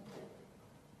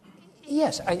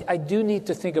yes, I do need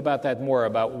to think about that more,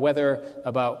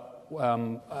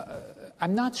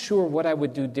 I'm not sure what I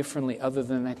would do differently other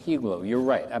than that helo. You're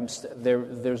right.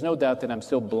 There's no doubt that I'm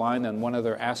still blind on one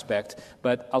other aspect,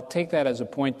 but I'll take that as a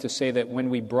point to say that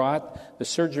when we brought the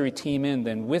surgery team in,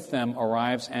 then with them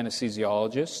arrives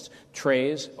anesthesiologists,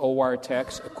 trays, OR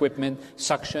techs, equipment,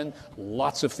 suction,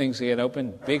 lots of things to get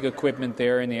open, big equipment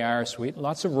there in the IR suite,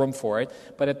 lots of room for it.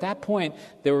 But at that point,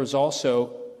 there was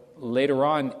also, later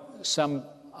on, some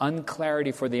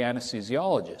unclarity for the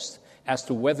anesthesiologist as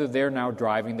to whether they're now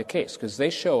driving the case. Because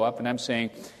they show up and I'm saying,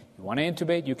 you want to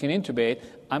intubate, you can intubate.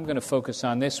 I'm going to focus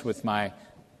on this with my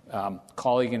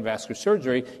colleague in vascular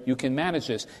surgery. You can manage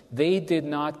this. They did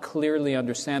not clearly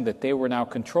understand that they were now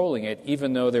controlling it,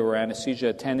 even though there were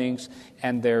anesthesia attendings,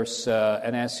 and there's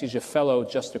an anesthesia fellow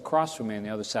just across from me on the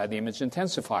other side of the image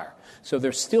intensifier. So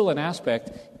there's still an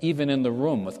aspect, even in the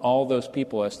room, with all those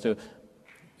people as to,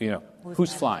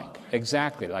 who's flying.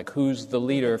 Exactly, like who's the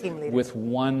leader with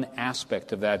one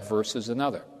aspect of that versus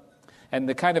another. And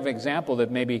the kind of example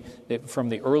that maybe from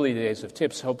the early days of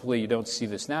TIPS, hopefully you don't see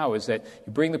this now, is that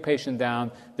you bring the patient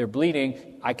down, they're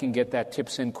bleeding, I can get that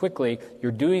TIPS in quickly,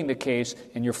 you're doing the case,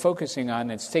 and you're focusing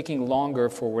on it, it's taking longer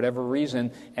for whatever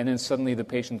reason, and then suddenly the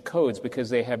patient codes because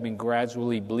they have been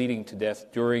gradually bleeding to death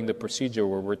during the procedure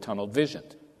where we're tunnel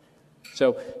visioned.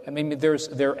 So, I mean, there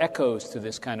are echoes to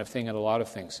this kind of thing in a lot of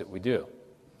things that we do.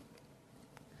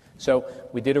 So,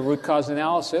 we did a root cause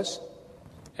analysis,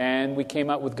 and we came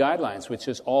out with guidelines, which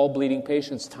is all bleeding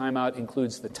patients, timeout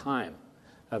includes the time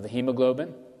of the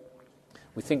hemoglobin.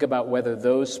 We think about whether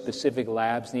those specific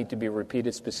labs need to be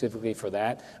repeated specifically for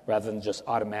that, rather than just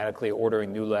automatically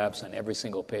ordering new labs on every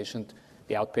single patient,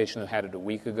 the outpatient who had it a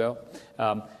week ago.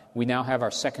 We now have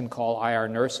our second call IR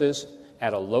nurses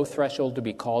at a low threshold to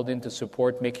be called in to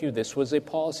support MICU. This was a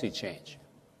policy change.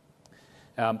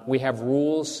 We have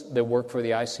rules that work for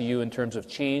the ICU in terms of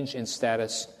change in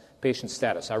status, patient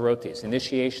status. I wrote these.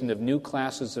 Initiation of new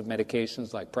classes of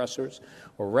medications like pressors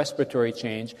or respiratory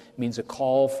change means a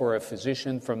call for a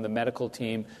physician from the medical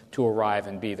team to arrive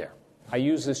and be there. I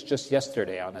used this just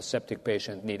yesterday on a septic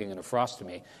patient needing a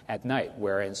nephrostomy at night,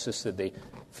 where I insisted the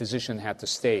physician had to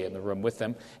stay in the room with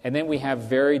them. And then we have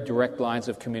very direct lines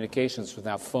of communications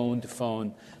without phone to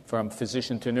phone from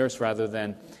physician to nurse rather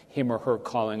than him or her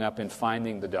calling up and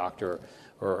finding the doctor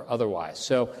or otherwise.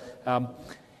 So,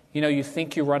 you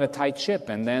think you run a tight ship,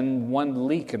 and then one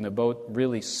leak and the boat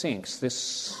really sinks.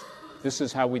 This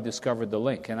is how we discovered the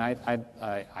link. And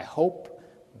I hope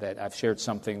that I've shared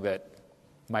something that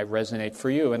might resonate for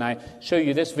you. And I show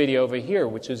you this video over here,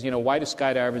 which is, why do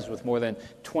skydivers with more than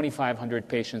 2,500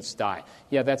 patients die?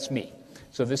 Yeah, that's me.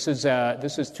 So this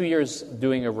is 2 years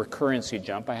doing a recurrency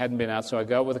jump. I hadn't been out, so I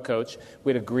got with a coach.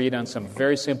 We'd agreed on some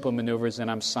very simple maneuvers,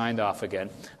 and I'm signed off again.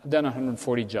 I've done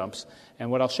 140 jumps. And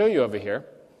what I'll show you over here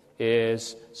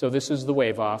is, so this is the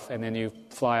wave off, and then you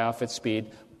fly off at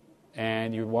speed,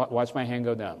 and you watch my hand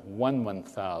go down. 1,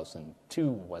 1,000, 2,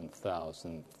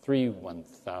 1,000, 3,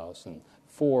 1,000,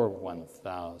 4,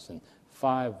 1,000,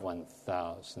 5,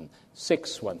 1,000,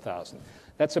 6, 1,000.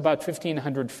 That's about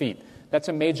 1,500 feet. That's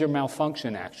a major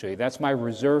malfunction, actually. That's my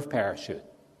reserve parachute.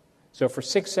 So for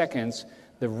 6 seconds,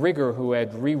 the rigger who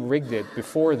had re-rigged it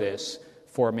before this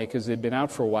for me, because it had been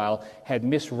out for a while, had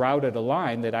misrouted a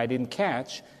line that I didn't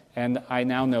catch, and I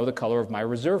now know the color of my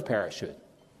reserve parachute.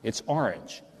 It's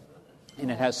orange. And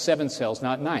it has 7 cells,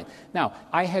 not 9. Now,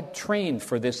 I had trained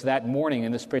for this that morning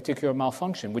in this particular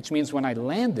malfunction, which means when I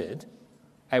landed,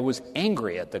 I was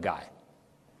angry at the guy.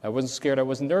 I wasn't scared, I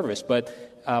wasn't nervous, but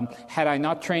had I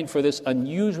not trained for this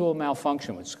unusual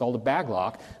malfunction, which is called a bag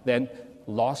lock, then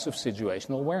loss of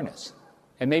situational awareness.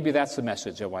 And maybe that's the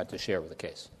message I wanted to share with the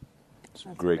case. It's a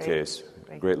great case.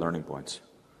 Great learning points.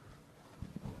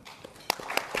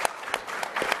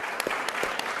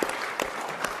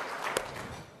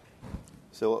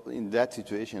 So in that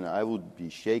situation, I would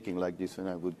be shaking like this, and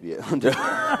I would be I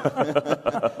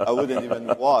wouldn't even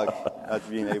walk, not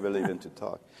being able even to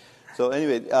talk. So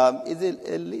anyway, it's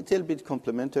a little bit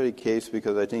complementary case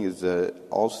because I think it's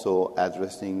also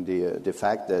addressing the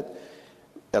fact that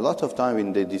a lot of time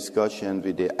in the discussion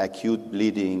with the acute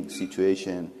bleeding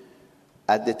situation,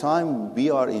 at the time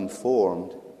we are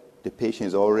informed, the patient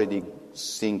is already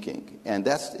sinking, and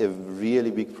that's a really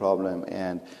big problem.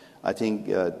 And I think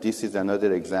this is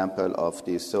another example of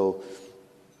this. So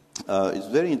it's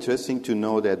very interesting to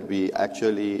know that we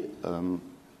actually,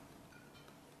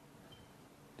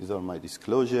 these are my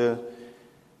disclosure.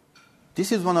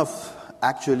 This is one of,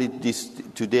 actually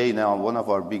today now, one of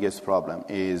our biggest problem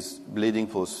is bleeding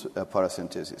post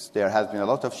paracentesis. There has been a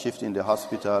lot of shift in the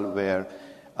hospital where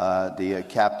the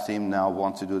CAP team now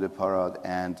wants to do the parad,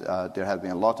 and there has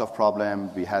been a lot of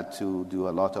problem. We had to do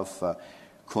a lot of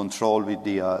control with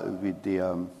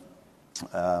the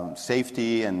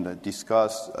safety and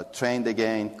discuss, trained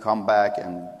again, come back,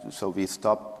 and so we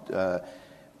stopped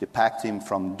the PAC team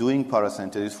from doing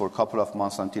paracentesis for a couple of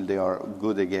months until they are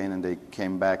good again, and they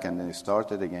came back and they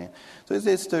started again. So it's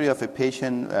a story of a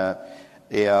patient, a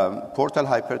portal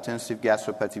hypertensive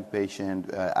gastropathic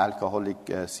patient, alcoholic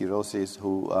cirrhosis,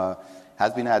 who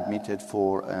has been admitted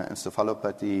for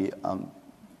encephalopathy.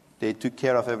 They took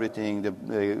care of everything. The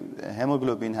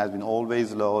hemoglobin has been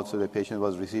always low, so the patient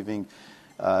was receiving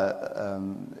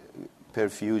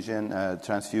perfusion,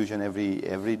 transfusion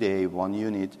every day, 1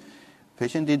 unit.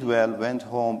 Patient did well, went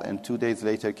home, and 2 days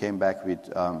later came back with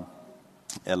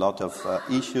a lot of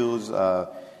issues,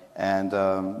 and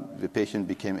the patient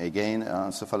became again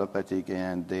encephalopathic,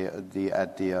 and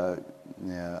at the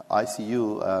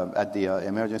ICU, at the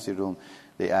emergency room,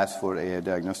 they asked for a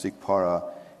diagnostic para,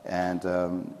 and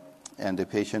the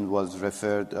patient was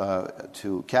referred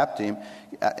to CAP team.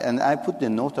 And I put the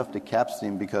note of the CAP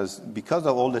team because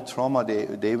of all the trauma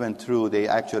they went through, they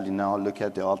actually now look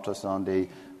at the ultrasound, they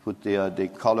put the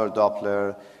color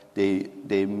Doppler,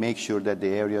 they make sure that the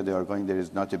area they are going there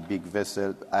is not a big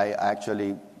vessel. I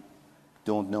actually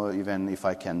don't know even if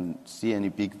I can see any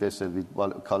big vessel with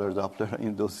color Doppler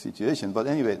in those situations. But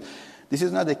anyway, this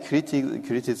is not a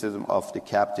criticism of the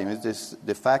CAP team. It's just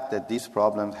the fact that these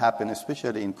problems happen,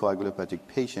 especially in coagulopathic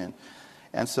patients.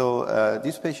 And so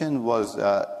this patient was,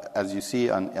 as you see,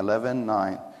 on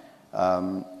 11/9,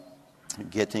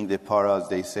 getting the paras.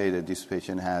 They say that this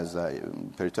patient has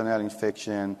peritoneal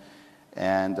infection,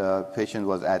 and patient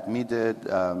was admitted,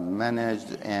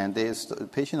 managed, and the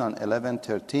patient on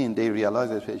 11/13, they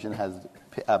realized the patient has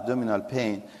abdominal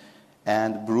pain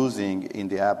and bruising in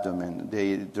the abdomen.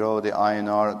 They draw the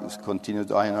INR,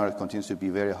 INR continues to be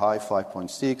very high,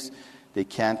 5.6. They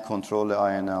can't control the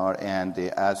INR, and they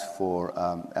ask for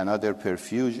another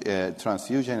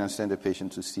transfusion and send the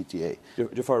patient to CTA.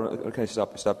 Jafar, can I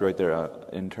stop right there?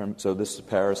 So this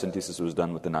paracentesis was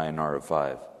done with an INR of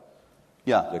 5.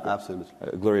 Yeah, absolutely.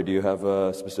 Gloria, do you have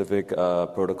a specific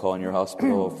protocol in your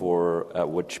hospital for at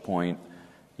which point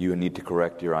you need to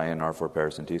correct your INR for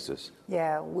paracentesis?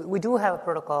 Yeah, we do have a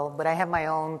protocol, but I have my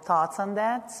own thoughts on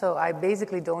that. So I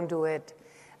basically don't do it.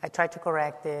 I try to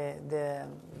correct the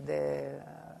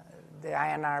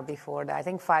INR before that. I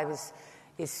think 5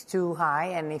 is too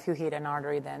high, and if you hit an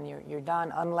artery, then you're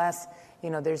done, unless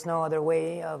there's no other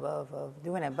way of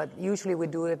doing it. But usually we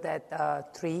do it at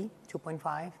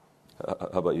 2.5.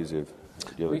 How about you, Ziv?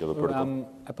 Do you have a protocol?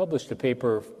 I published a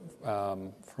paper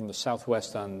from the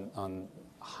Southwest on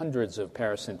hundreds of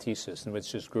paracentesis, in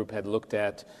which this group had looked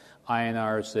at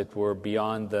INRs that were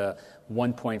beyond the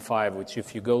 1.5, which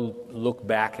if you go look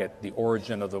back at the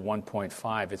origin of the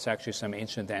 1.5, it's actually some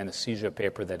ancient anesthesia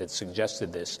paper that had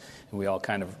suggested this, and we all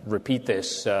kind of repeat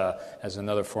this as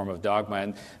another form of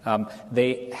dogma. And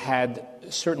they had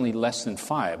certainly less than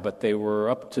 5, but they were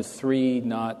up to 3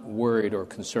 not worried or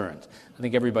concerned. I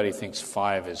think everybody thinks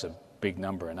 5 is a big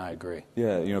number, and I agree.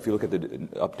 Yeah, if you look at the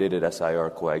updated SIR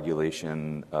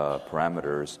coagulation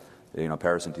parameters,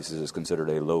 paracentesis is considered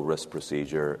a low-risk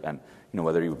procedure, and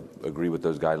whether you agree with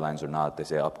those guidelines or not, they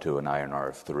say up to an INR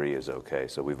of 3 is okay.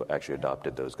 So we've actually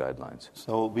adopted those guidelines.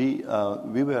 So we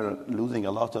were losing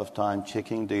a lot of time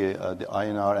checking the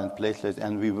INR and platelets,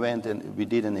 and we went and we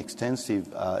did an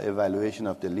extensive evaluation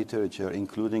of the literature,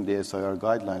 including the SIR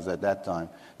guidelines at that time.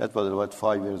 That was about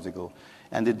 5 years ago.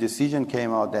 And the decision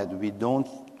came out that we don't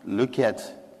look at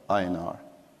INR.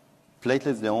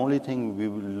 Platelets, the only thing we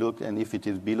will look, and if it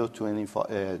is below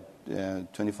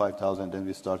 25,000, then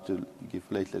we start to give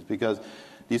platelets. Because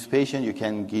this patient, you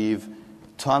can give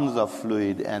tons of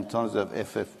fluid and tons of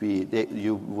FFP.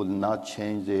 You will not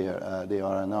change their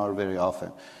RNR very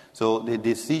often. So the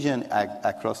decision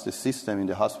across the system in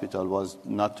the hospital was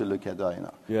not to look at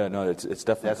INR. Yeah, no, it's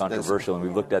definitely controversial, and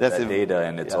we've looked at that data,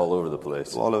 and it's all over the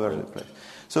place. All over the place.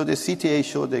 So the CTA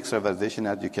showed the extravasation,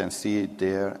 as you can see it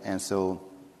there, and so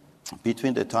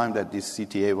between the time that this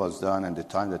CTA was done and the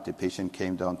time that the patient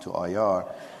came down to IR,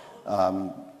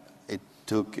 it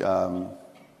took a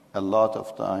lot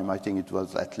of time. I think it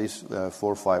was at least 4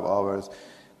 or 5 hours.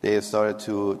 They started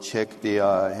to check the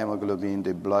hemoglobin,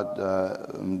 the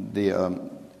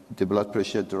blood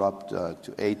pressure dropped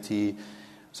to 80.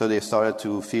 So they started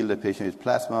to fill the patient with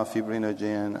plasma,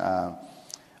 fibrinogen.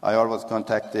 IR was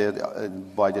contacted.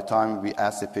 By the time we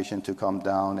asked the patient to come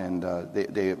down, and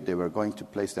they were going to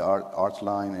place the arch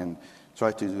line and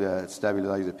try to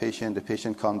stabilize the patient. The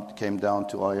patient came down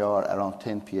to IR around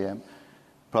 10 p.m.,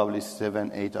 probably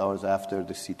 7-8 hours after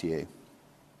the CTA.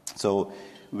 So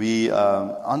we,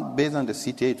 based on the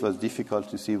CTA, it was difficult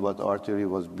to see what artery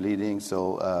was bleeding.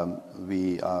 So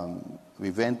we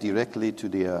went directly to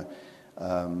the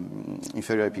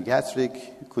inferior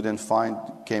epigastric, couldn't find,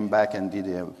 came back and did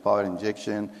a power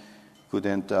injection,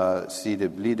 couldn't see the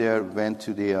bleeder, went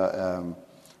to the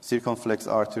circumflex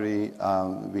artery.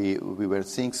 We were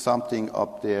seeing something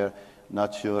up there,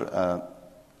 not sure.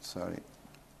 Sorry.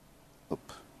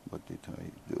 What did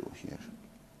I do here?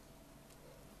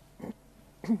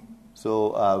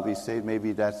 So we said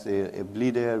maybe that's a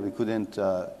bleeder. We couldn't,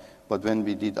 but when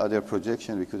we did other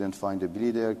projection, we couldn't find a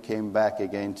bleeder. Came back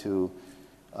again to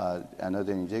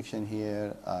another injection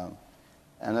here,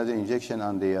 another injection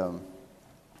on the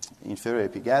inferior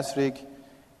epigastric,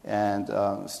 and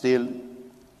still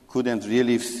couldn't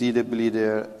really see the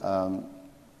bleeder.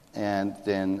 And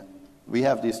then we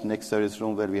have this next service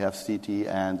room where we have CT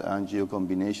and angio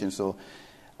combination. So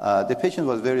the patient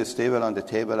was very stable on the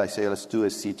table. I say, let's do a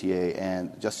CTA,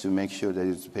 and just to make sure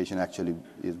that the patient actually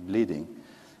is bleeding.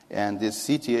 And this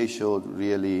CTA showed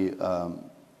really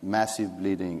massive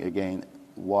bleeding, again,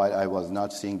 while I was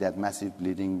not seeing that massive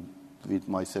bleeding with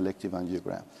my selective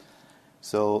angiogram.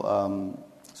 So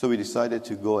we decided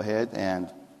to go ahead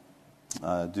and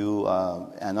do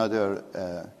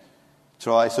another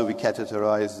try. So we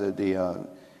catheterized the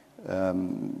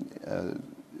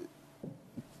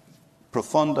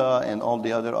profunda and all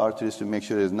the other arteries to make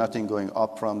sure there's nothing going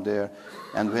up from there,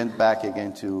 and went back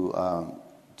again to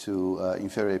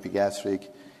inferior epigastric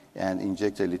and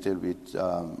injected a little bit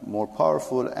more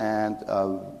powerful and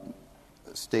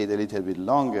stayed a little bit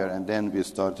longer, and then we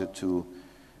started to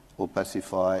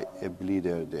opacify a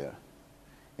bleeder there.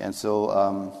 And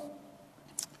so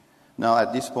now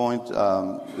at this point,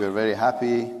 we're very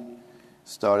happy.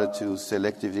 Started to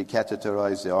selectively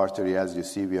catheterize the artery. As you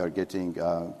see, we are getting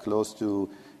close to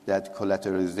that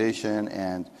collateralization.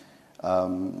 And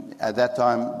at that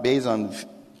time, based on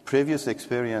previous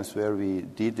experience where we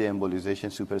did the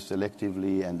embolization super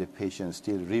selectively and the patient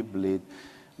still rebleed,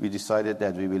 we decided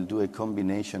that we will do a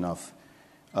combination of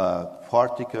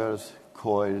particles,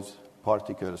 coils,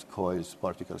 particles, coils,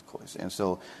 particles, coils. And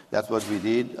so that's what we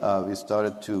did. We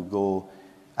started to go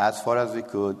as far as we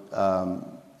could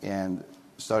and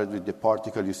started with the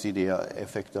particle. You see the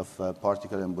effect of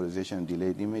particle embolization and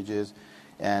delayed images,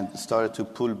 and started to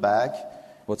pull back.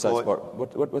 What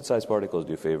size particles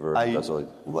do you favor?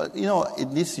 Well,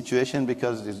 in this situation,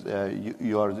 because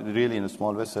you are really in a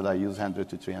small vessel, I use 100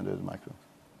 to 300 microns.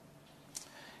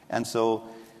 And so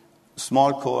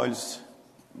small coils,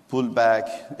 pull back,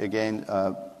 again,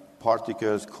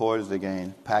 particles, coils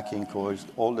again, packing coils,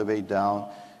 all the way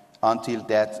down until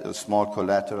that small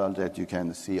collateral that you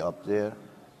can see up there.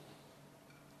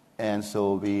 And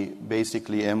so we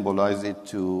basically embolize it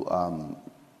to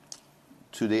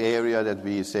the area that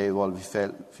we say, well, we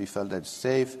felt that's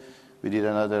safe. We did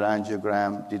another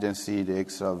angiogram, didn't see the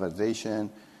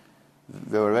extravasation.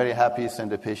 We were very happy,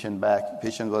 sent the patient back.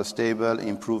 Patient was stable,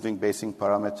 improving basic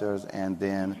parameters, and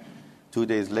then 2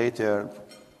 days later,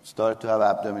 started to have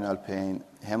abdominal pain,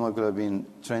 hemoglobin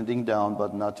trending down,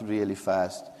 but not really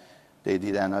fast. They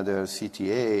did another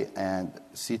CTA, and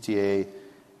CTA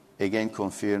again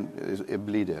confirmed a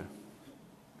bleeder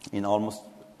in almost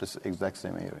the exact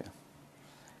same area.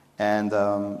 And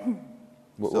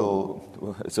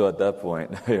so at that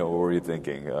point, what were you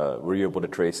thinking? Were you able to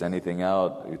trace anything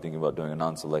out? Were you thinking about doing a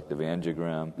non-selective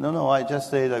angiogram? No, I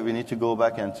just say that we need to go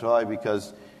back and try,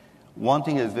 because one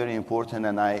thing is very important,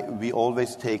 and we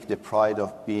always take the pride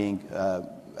of being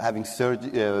having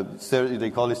they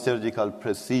call it surgical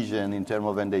precision in terms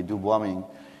of when they do bombing.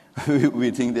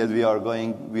 We think that we are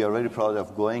very proud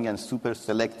of going and super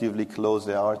selectively close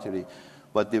the artery.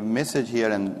 But the message here,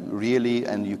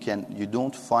 and you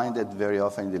don't find that very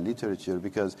often in the literature,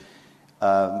 because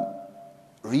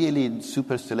really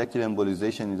super selective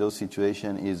embolization in those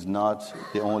situations is not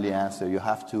the only answer. You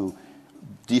have to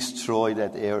destroy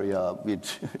that area with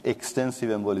extensive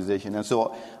embolization. And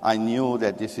so I knew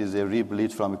that this is a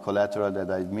rebleed from a collateral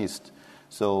that I missed.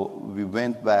 So we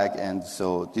went back, and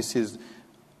so this is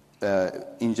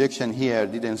injection here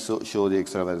didn't show the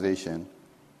extravasation.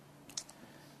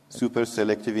 Super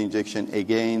selective injection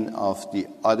again of the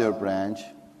other branch,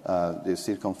 the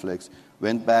circumflex.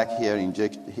 Went back here,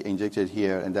 injected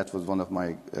here, and that was one of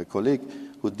my colleagues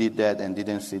who did that and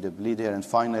didn't see the bleed there. And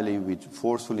finally, with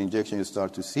forceful injection, you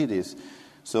start to see this.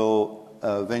 So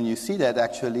when you see that,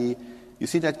 actually, you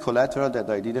see that collateral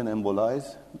that I didn't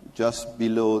embolize just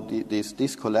below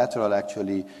this collateral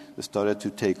actually started to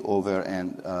take over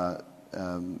and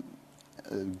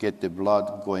get the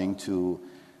blood going to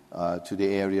the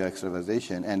area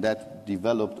extravasation, and that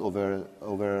developed over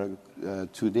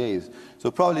 2 days.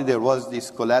 So probably there was this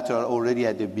collateral already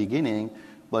at the beginning,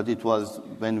 but it was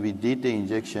when we did the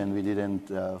injection we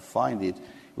didn't find it.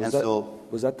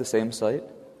 Was that the same site?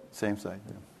 Same site,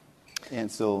 yeah. And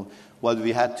so what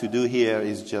we had to do here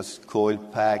is just coil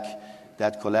pack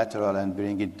that collateral and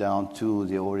bring it down to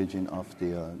the origin of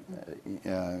the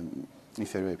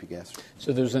inferior epigastric.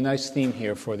 So there's a nice theme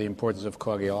here for the importance of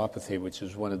coagulopathy, which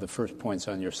is one of the first points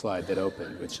on your slide that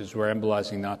opened, which is we're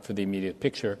embolizing not for the immediate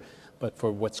picture, but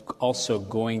for what's also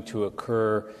going to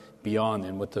occur beyond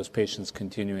and what those patients'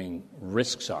 continuing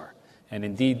risks are. And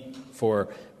indeed, for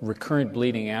recurrent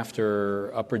bleeding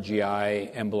after upper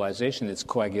GI embolization, it's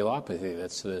coagulopathy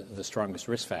that's the strongest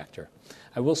risk factor.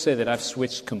 I will say that I've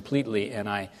switched completely, and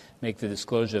I make the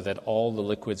disclosure that all the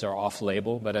liquids are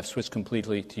off-label, but I've switched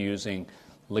completely to using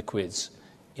liquids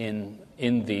in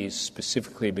these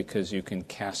specifically because you can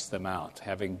cast them out,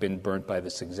 having been burnt by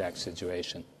this exact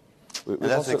situation.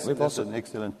 That's an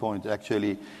excellent point,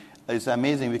 actually. It's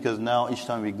amazing because now each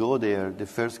time we go there, the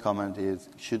first comment is,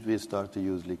 should we start to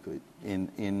use liquid?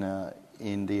 In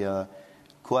the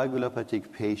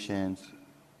coagulopathic patients,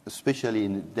 especially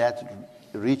in that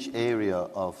rich area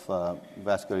of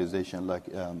vascularization, like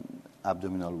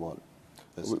abdominal wall.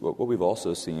 What we've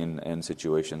also seen in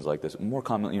situations like this, more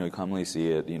commonly, you commonly see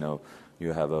it, you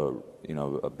have a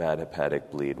bad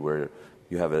hepatic bleed where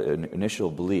you have an initial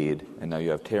bleed, and now you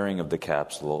have tearing of the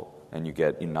capsule, and you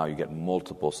get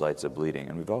multiple sites of bleeding.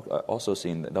 And we've also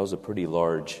seen that was a pretty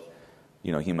large,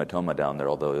 hematoma down there,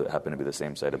 although it happened to be the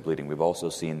same site of bleeding. We've also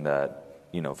seen that,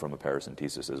 from a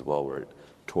paracentesis as well, where it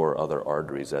tore other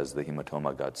arteries as the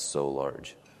hematoma got so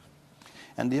large.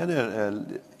 And the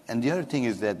other thing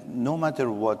is that no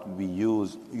matter what we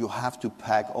use, you have to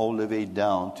pack all the way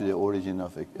down to the origin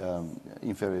of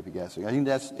inferior epigastric. I think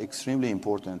that's extremely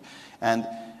important. And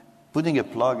putting a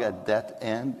plug at that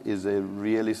end is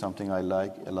really something I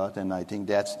like a lot, and I think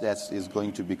that is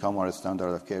going to become our standard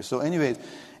of care. So anyways,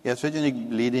 iatrogenic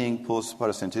bleeding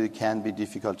post-paracentetic can be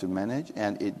difficult to manage,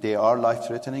 and they are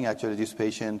life-threatening. Actually, this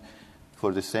patient,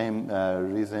 for the same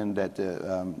reason that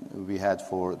we had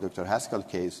for Dr. Haskal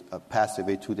case, passed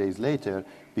away 2 days later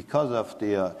because of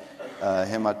the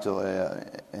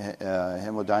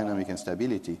hemodynamic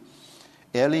instability.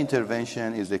 Early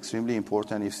intervention is extremely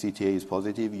important if CTA is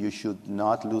positive. You should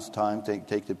not lose time.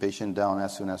 Take the patient down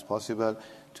as soon as possible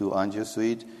to angio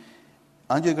suite.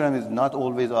 Angiogram is not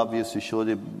always obvious to show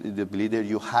the bleeder.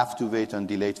 You have to wait on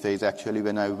delayed phase. Actually,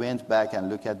 when I went back and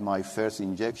looked at my first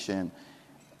injection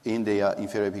in the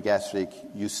inferior epigastric,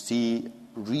 you see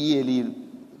really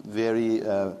very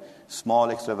small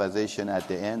extravasation at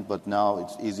the end, but now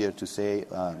it's easier to say.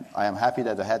 I am happy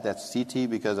that I had that CT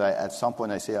because at some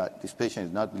point I say this patient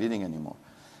is not bleeding anymore.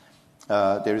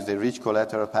 There is a rich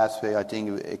collateral pathway. I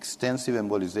think extensive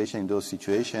embolization in those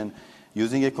situations,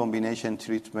 using a combination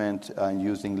treatment and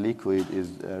using liquid is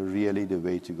really the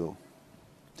way to go.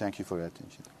 Thank you for your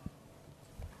attention.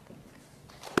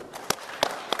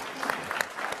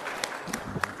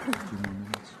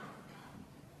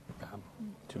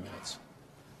 2 minutes.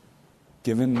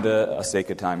 Given the sake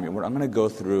of time, I'm going to go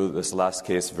through this last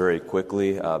case very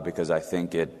quickly because I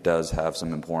think it does have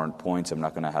some important points. I'm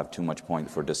not going to have too much point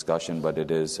for discussion, but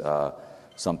it is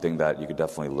something that you could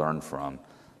definitely learn from.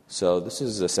 So this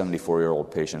is a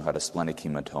 74-year-old patient who had a splenic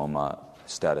hematoma,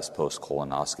 status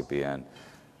post-colonoscopy, and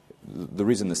the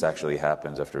reason this actually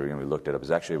happens after we looked it up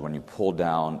is actually when you pull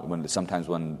down, sometimes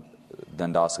when the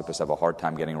endoscopists have a hard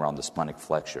time getting around the splenic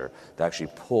flexure, they actually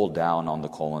pull down on the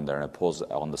colon there, and it pulls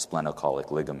on the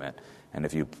splenocolic ligament. And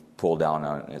if you pull down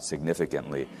on it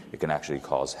significantly, it can actually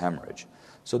cause hemorrhage.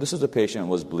 So this is a patient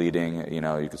who was bleeding. You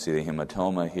can see the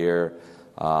hematoma here.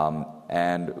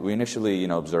 And we initially,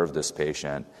 observed this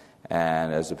patient,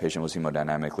 and as the patient was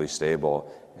hemodynamically stable,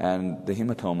 and the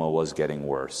hematoma was getting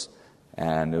worse.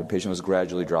 And the patient was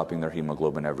gradually dropping their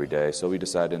hemoglobin every day. So we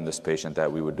decided in this patient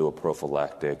that we would do a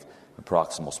prophylactic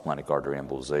proximal splenic artery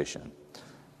embolization.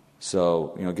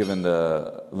 So, given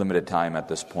the limited time at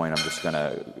this point, I'm just going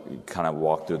to kind of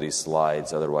walk through these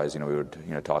slides. Otherwise, we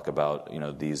would, talk about,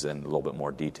 these in a little bit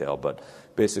more detail. But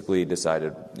basically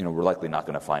decided, we're likely not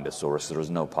going to find a source. There was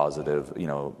no positive,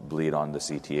 bleed on the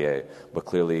CTA. But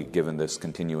clearly, given this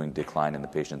continuing decline in the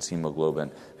patient's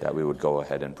hemoglobin, that we would go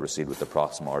ahead and proceed with the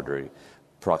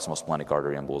proximal splenic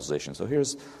artery embolization. So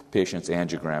here's patient's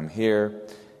angiogram here,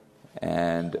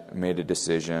 and made a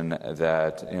decision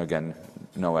that, again,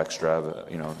 no extra,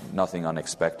 nothing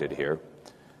unexpected here.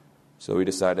 So we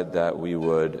decided that we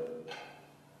would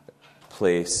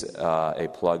place a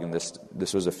plug in this.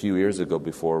 This was a few years ago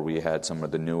before we had some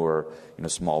of the newer,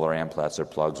 smaller Amplatzer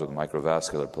plugs with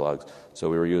microvascular plugs. So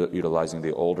we were utilizing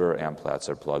the older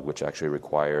Amplatzer plug, which actually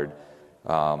required,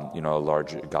 a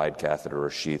large guide catheter or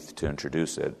sheath to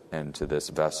introduce it into this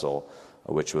vessel,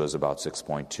 which was about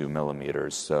 6.2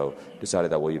 millimeters. So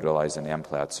decided that we'll utilize an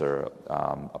Amplatzer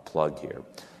a plug here.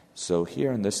 So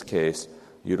here in this case,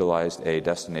 utilized a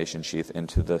destination sheath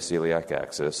into the celiac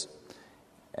axis,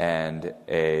 and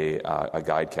a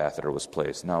guide catheter was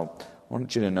placed. Now, I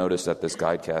want you to notice that this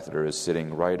guide catheter is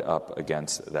sitting right up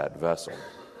against that vessel.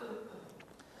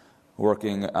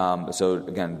 Working, so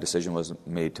again, decision was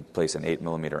made to place an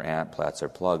 8mm Placer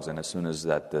plugs, and as soon as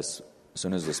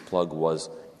this plug was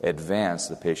advanced,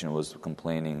 the patient was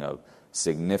complaining of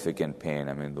significant pain.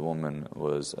 I mean, the woman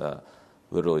was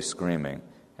literally screaming,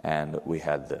 and we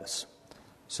had this.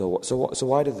 So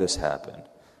why did this happen?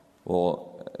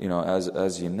 Well,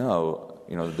 as you know,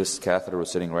 this catheter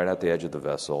was sitting right at the edge of the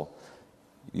vessel.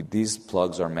 These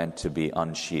plugs are meant to be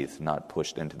unsheathed, not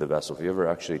pushed into the vessel. If you've ever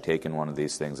actually taken one of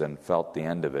these things and felt the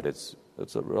end of it, it's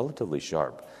relatively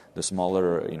sharp. The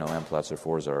smaller, M Placer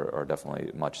 4s are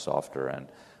definitely much softer and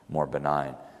more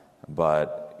benign.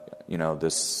 But,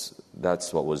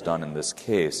 that's what was done in this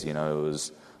case. It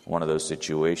was one of those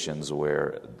situations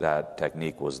where that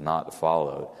technique was not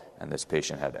followed, and this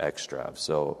patient had extrav.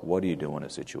 So what do you do in a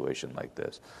situation like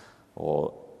this?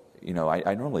 Well,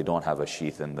 I normally don't have a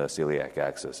sheath in the celiac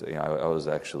axis. I was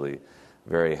actually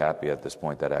very happy at this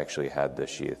point that I actually had this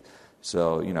sheath.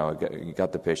 So, I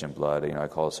got the patient blood. I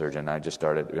called a surgeon. I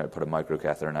put a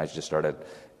microcatheter, and I just started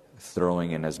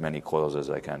throwing in as many coils as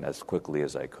I can, as quickly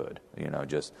as I could.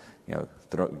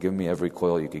 Give me every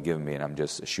coil you could give me, and I'm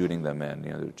just shooting them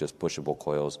in. Just pushable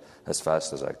coils as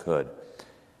fast as I could.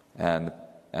 And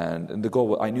the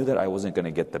goal, I knew that I wasn't going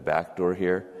to get the back door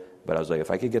here. But I was like, if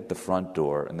I could get the front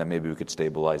door, and then maybe we could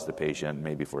stabilize the patient,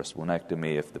 maybe for a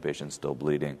splenectomy if the patient's still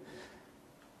bleeding.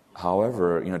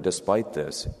 However, despite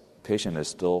this, the patient is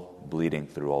still bleeding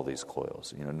through all these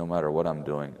coils. No matter what I'm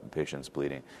doing, the patient's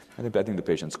bleeding. I think the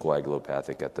patient's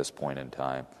coagulopathic at this point in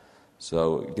time.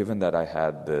 So given that I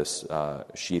had this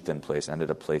sheath in place, I ended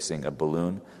up placing a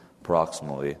balloon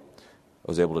proximally. I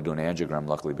was able to do an angiogram,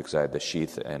 luckily, because I had the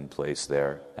sheath in place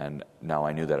there, and now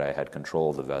I knew that I had control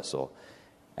of the vessel.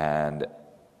 And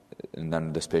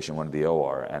then this patient went to the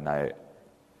OR, and I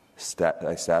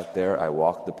sat there, I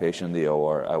walked the patient in the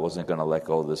OR. I wasn't going to let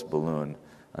go of this balloon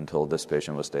until this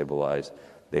patient was stabilized.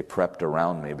 They prepped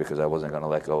around me because I wasn't going to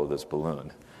let go of this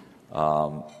balloon.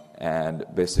 And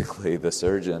basically the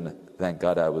surgeon, thank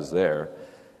God I was there,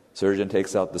 surgeon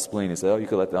takes out the spleen. He said, you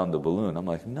could let down the balloon. I'm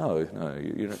like, no,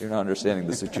 you're not understanding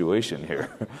the situation here.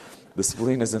 The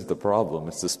spleen isn't the problem,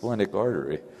 it's the splenic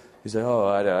artery. He said,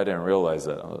 I didn't realize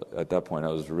that. At that point, I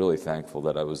was really thankful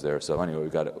that I was there. So anyway, we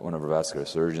got one of our vascular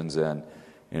surgeons in.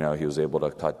 He was able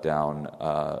to cut down,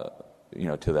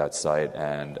 to that site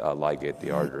and ligate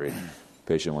the artery.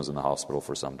 Patient was in the hospital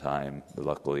for some time, but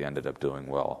luckily ended up doing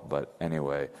well. But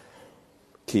anyway,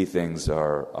 key things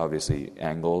are obviously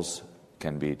angles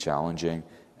can be challenging.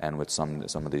 And with some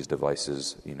of these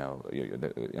devices, the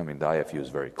IFU is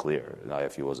very clear. The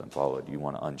IFU wasn't followed. You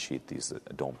want to unsheath these,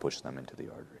 don't push them into the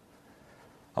artery.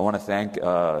 I want to thank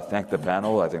the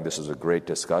panel. I think this was a great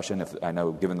discussion. I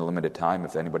know, given the limited time,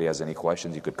 if anybody has any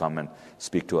questions, you could come and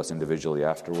speak to us individually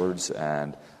afterwards.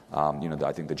 And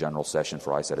I think the general session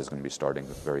for ISET is going to be starting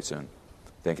very soon.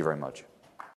 Thank you very much.